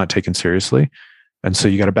 whatever, not taken seriously. And so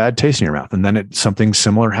you got a bad taste in your mouth. And then something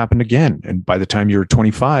similar happened again. And by the time you were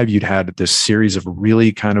 25, you'd had this series of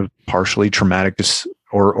really kind of partially traumatic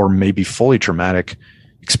or maybe fully traumatic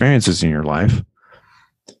experiences in your life.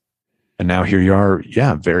 And now here you are,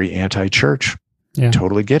 very anti-church. Yeah.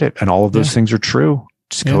 Totally get it. And all of those things are true.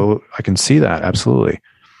 I can see that, absolutely.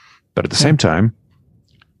 But at the same time,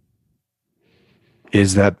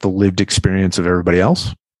 is that the lived experience of everybody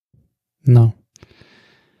else? No.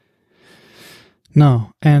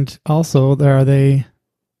 And also, I'd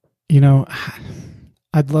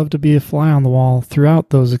love to be a fly on the wall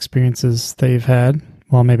throughout those experiences they've had.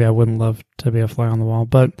 Well, maybe I wouldn't love to be a fly on the wall,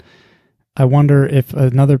 but I wonder if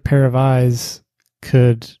another pair of eyes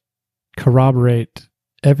could corroborate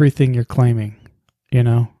everything you're claiming.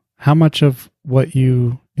 How much of what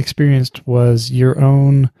you experienced was your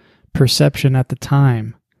own perception at the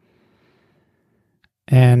time.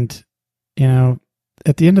 And,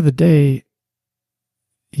 at the end of the day,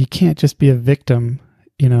 you can't just be a victim.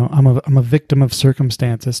 I'm a victim of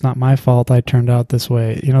circumstance. It's not my fault I turned out this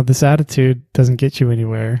way. This attitude doesn't get you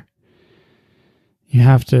anywhere. you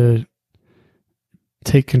have to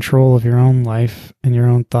take control of your own life and your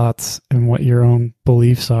own thoughts and what your own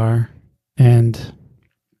beliefs are. And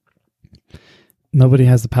nobody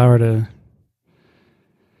has the power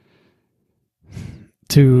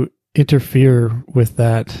to interfere with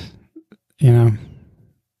that. You know,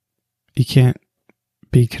 you can't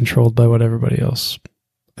be controlled by what everybody else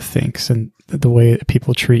thinks and the way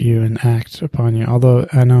people treat you and act upon you. Although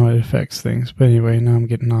I know it affects things. But anyway, now I'm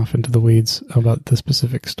getting off into the weeds about the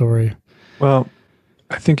specific story. Well,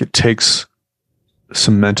 I think it takes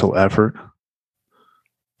some mental effort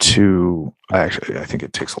I think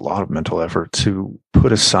it takes a lot of mental effort to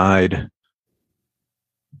put aside,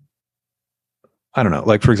 I don't know,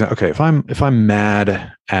 like, for example, okay, if I'm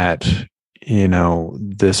mad at, you know,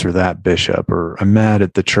 this or that bishop, or I'm mad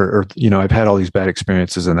at the church, or, you know, I've had all these bad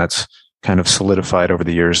experiences, and that's kind of solidified over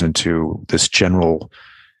the years into this general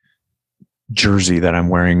jersey that I'm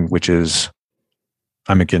wearing, which is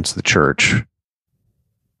I'm against the church,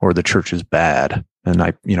 or the church is bad. And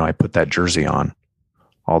I put that jersey on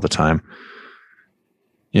all the time,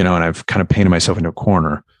 you know, and I've kind of painted myself into a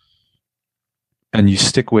corner. And you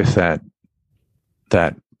stick with that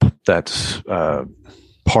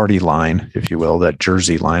party line, if you will, that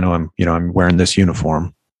jersey line. Oh, I'm wearing this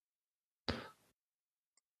uniform.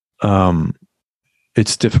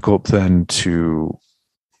 It's difficult then to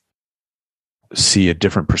see a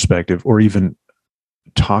different perspective, or even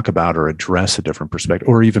talk about or address a different perspective,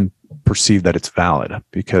 or even perceive that it's valid,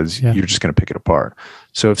 because you're just going to pick it apart.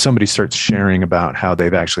 So if somebody starts sharing about how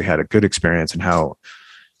they've actually had a good experience, and how,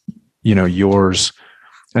 you know, yours,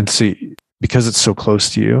 and see, because it's so close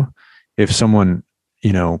to you, if someone,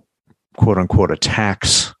 you know, quote unquote,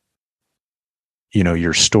 attacks, you know,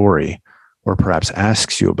 your story, or perhaps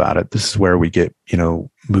asks you about it, this is where we get, you know,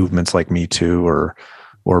 movements like Me Too or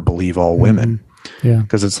Believe All Women. Mm-hmm. Yeah.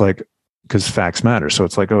 Because it's like, because facts matter. So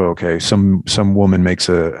it's like, oh, okay, some woman makes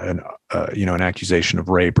an accusation of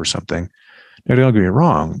rape or something. Now, don't get me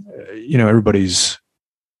wrong, you know,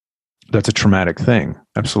 that's a traumatic thing,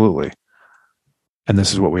 absolutely. And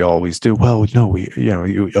this is what we always do. Well,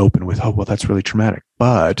 you open with, oh, well, that's really traumatic,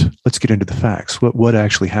 but let's get into the facts. What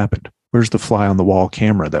actually happened? Where's the fly on the wall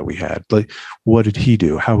camera that we had? Like, what did he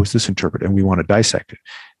do? How was this interpreted? And we want to dissect it.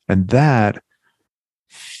 And that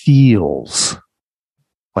feels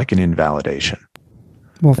like an invalidation.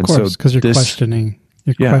 Well, of course, because you're questioning.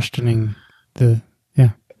 You're questioning the.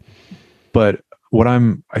 But what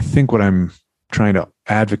I'm trying to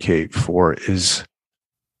advocate for is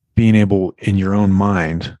being able, in your own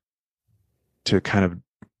mind, to kind of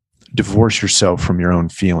divorce yourself from your own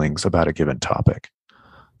feelings about a given topic.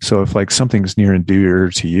 So if like something's near and dear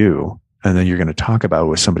to you, and then you're going to talk about it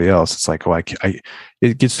with somebody else, it's like, oh,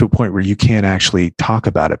 it gets to a point where you can't actually talk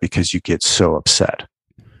about it because you get so upset,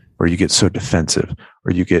 or you get so defensive,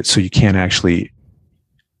 or you can't actually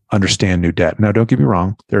understand new data. Now, don't get me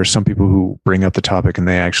wrong. There are some people who bring up the topic and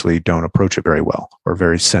they actually don't approach it very well, or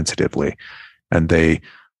very sensitively, and they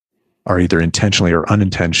are either intentionally or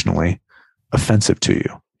unintentionally offensive to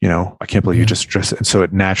you. You know, I can't believe you just addressed it. And so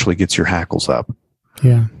it naturally gets your hackles up.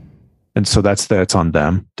 Yeah. And so that's on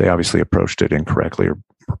them. They obviously approached it incorrectly or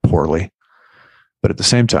poorly. But at the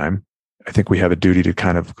same time, I think we have a duty to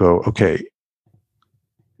kind of go, okay,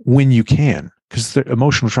 when you can, because the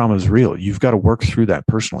emotional trauma is real. You've got to work through that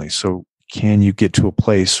personally. So can you get to a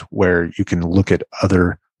place where you can look at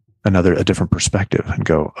a different perspective and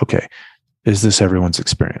go, okay, is this everyone's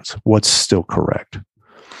experience? What's still correct?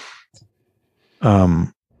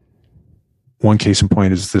 One case in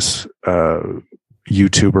point is this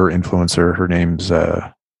YouTuber influencer. Her name's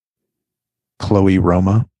Chloe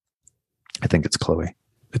Roma. I think it's Chloe.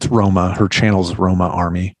 It's Roma. Her channel's Roma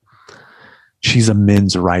Army. She's a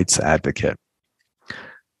men's rights advocate,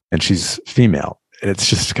 and she's female. It's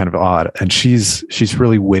just kind of odd. And she's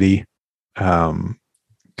really witty, kind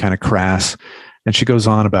of crass. And she goes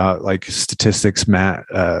on about like statistics,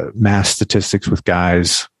 mass statistics with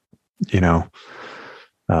guys, you know,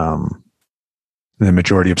 the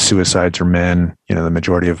majority of suicides are men, you know, the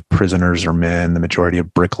majority of prisoners are men, the majority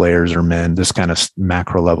of bricklayers are men, this kind of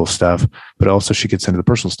macro level stuff. But also she gets into the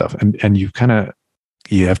personal stuff, and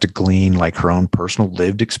you have to glean like her own personal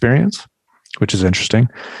lived experience, which is interesting.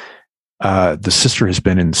 The sister has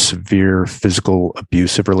been in severe physical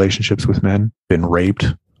abusive relationships with men, been raped,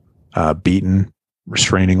 beaten,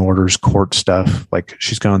 restraining orders, court stuff. Like,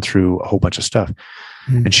 she's gone through a whole bunch of stuff.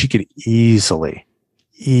 And she could easily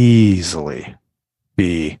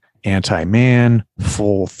be anti-man,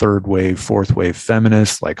 full third wave, fourth wave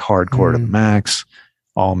feminist, like hardcore to the max,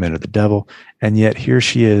 all men are the devil. And yet here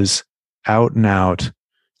she is, out and out,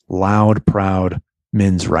 loud, proud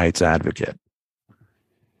men's rights advocate.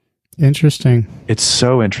 Interesting. It's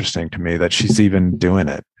so interesting to me that she's even doing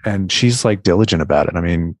it, and she's like diligent about it. I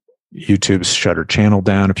mean, YouTube's shut her channel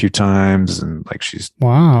down a few times, and like she's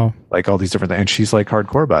like all these different things, and she's like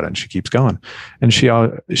hardcore about it, and she keeps going, and she's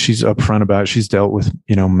upfront about it. She's dealt with,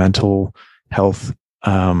 you know, mental health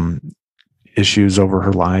issues over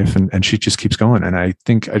her life, and she just keeps going. And I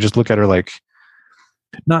think I just look at her like,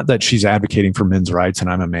 not that she's advocating for men's rights and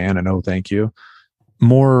I'm a man and oh thank you,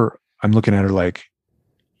 more I'm looking at her like,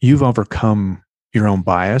 you've overcome your own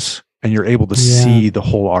bias and you're able to see the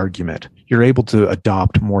whole argument. You're able to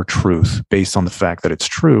adopt more truth based on the fact that it's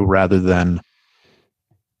true, rather than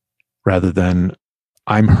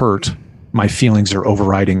I'm hurt, my feelings are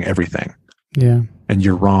overriding everything. Yeah. And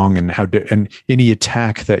you're wrong. And and any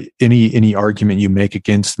attack that any argument you make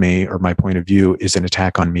against me or my point of view is an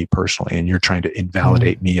attack on me personally. And you're trying to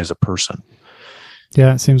invalidate me as a person.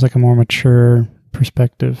 Yeah. It seems like a more mature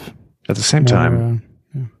perspective. At the same time,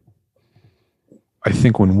 I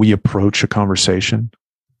think when we approach a conversation,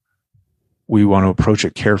 we want to approach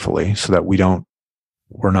it carefully so that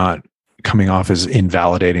we're not coming off as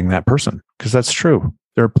invalidating that person. Because that's true.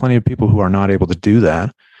 There are plenty of people who are not able to do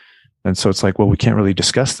that. And so it's like, well, we can't really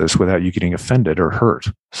discuss this without you getting offended or hurt.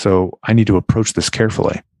 So I need to approach this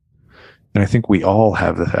carefully. And I think we all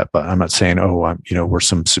have that, but I'm not saying, we're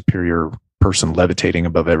some superior person levitating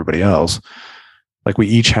above everybody else. Like we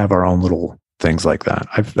each have our own little things like that.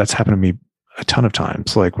 That's happened to me a ton of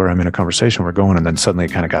times, like where I'm in a conversation, we're going, and then suddenly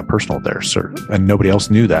it kind of got personal there. So, and nobody else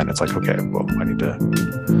knew that. And it's like, okay, well, I need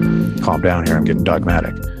to calm down here. I'm getting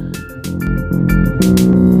dogmatic.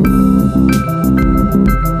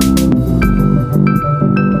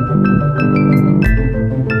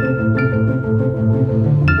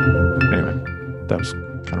 Anyway, that was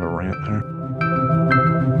kind of a rant there.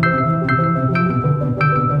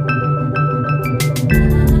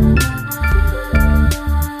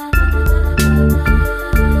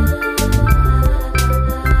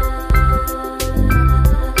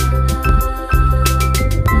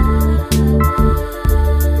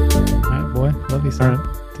 All right.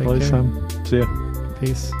 Take care. Sam. See ya.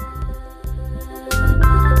 Peace.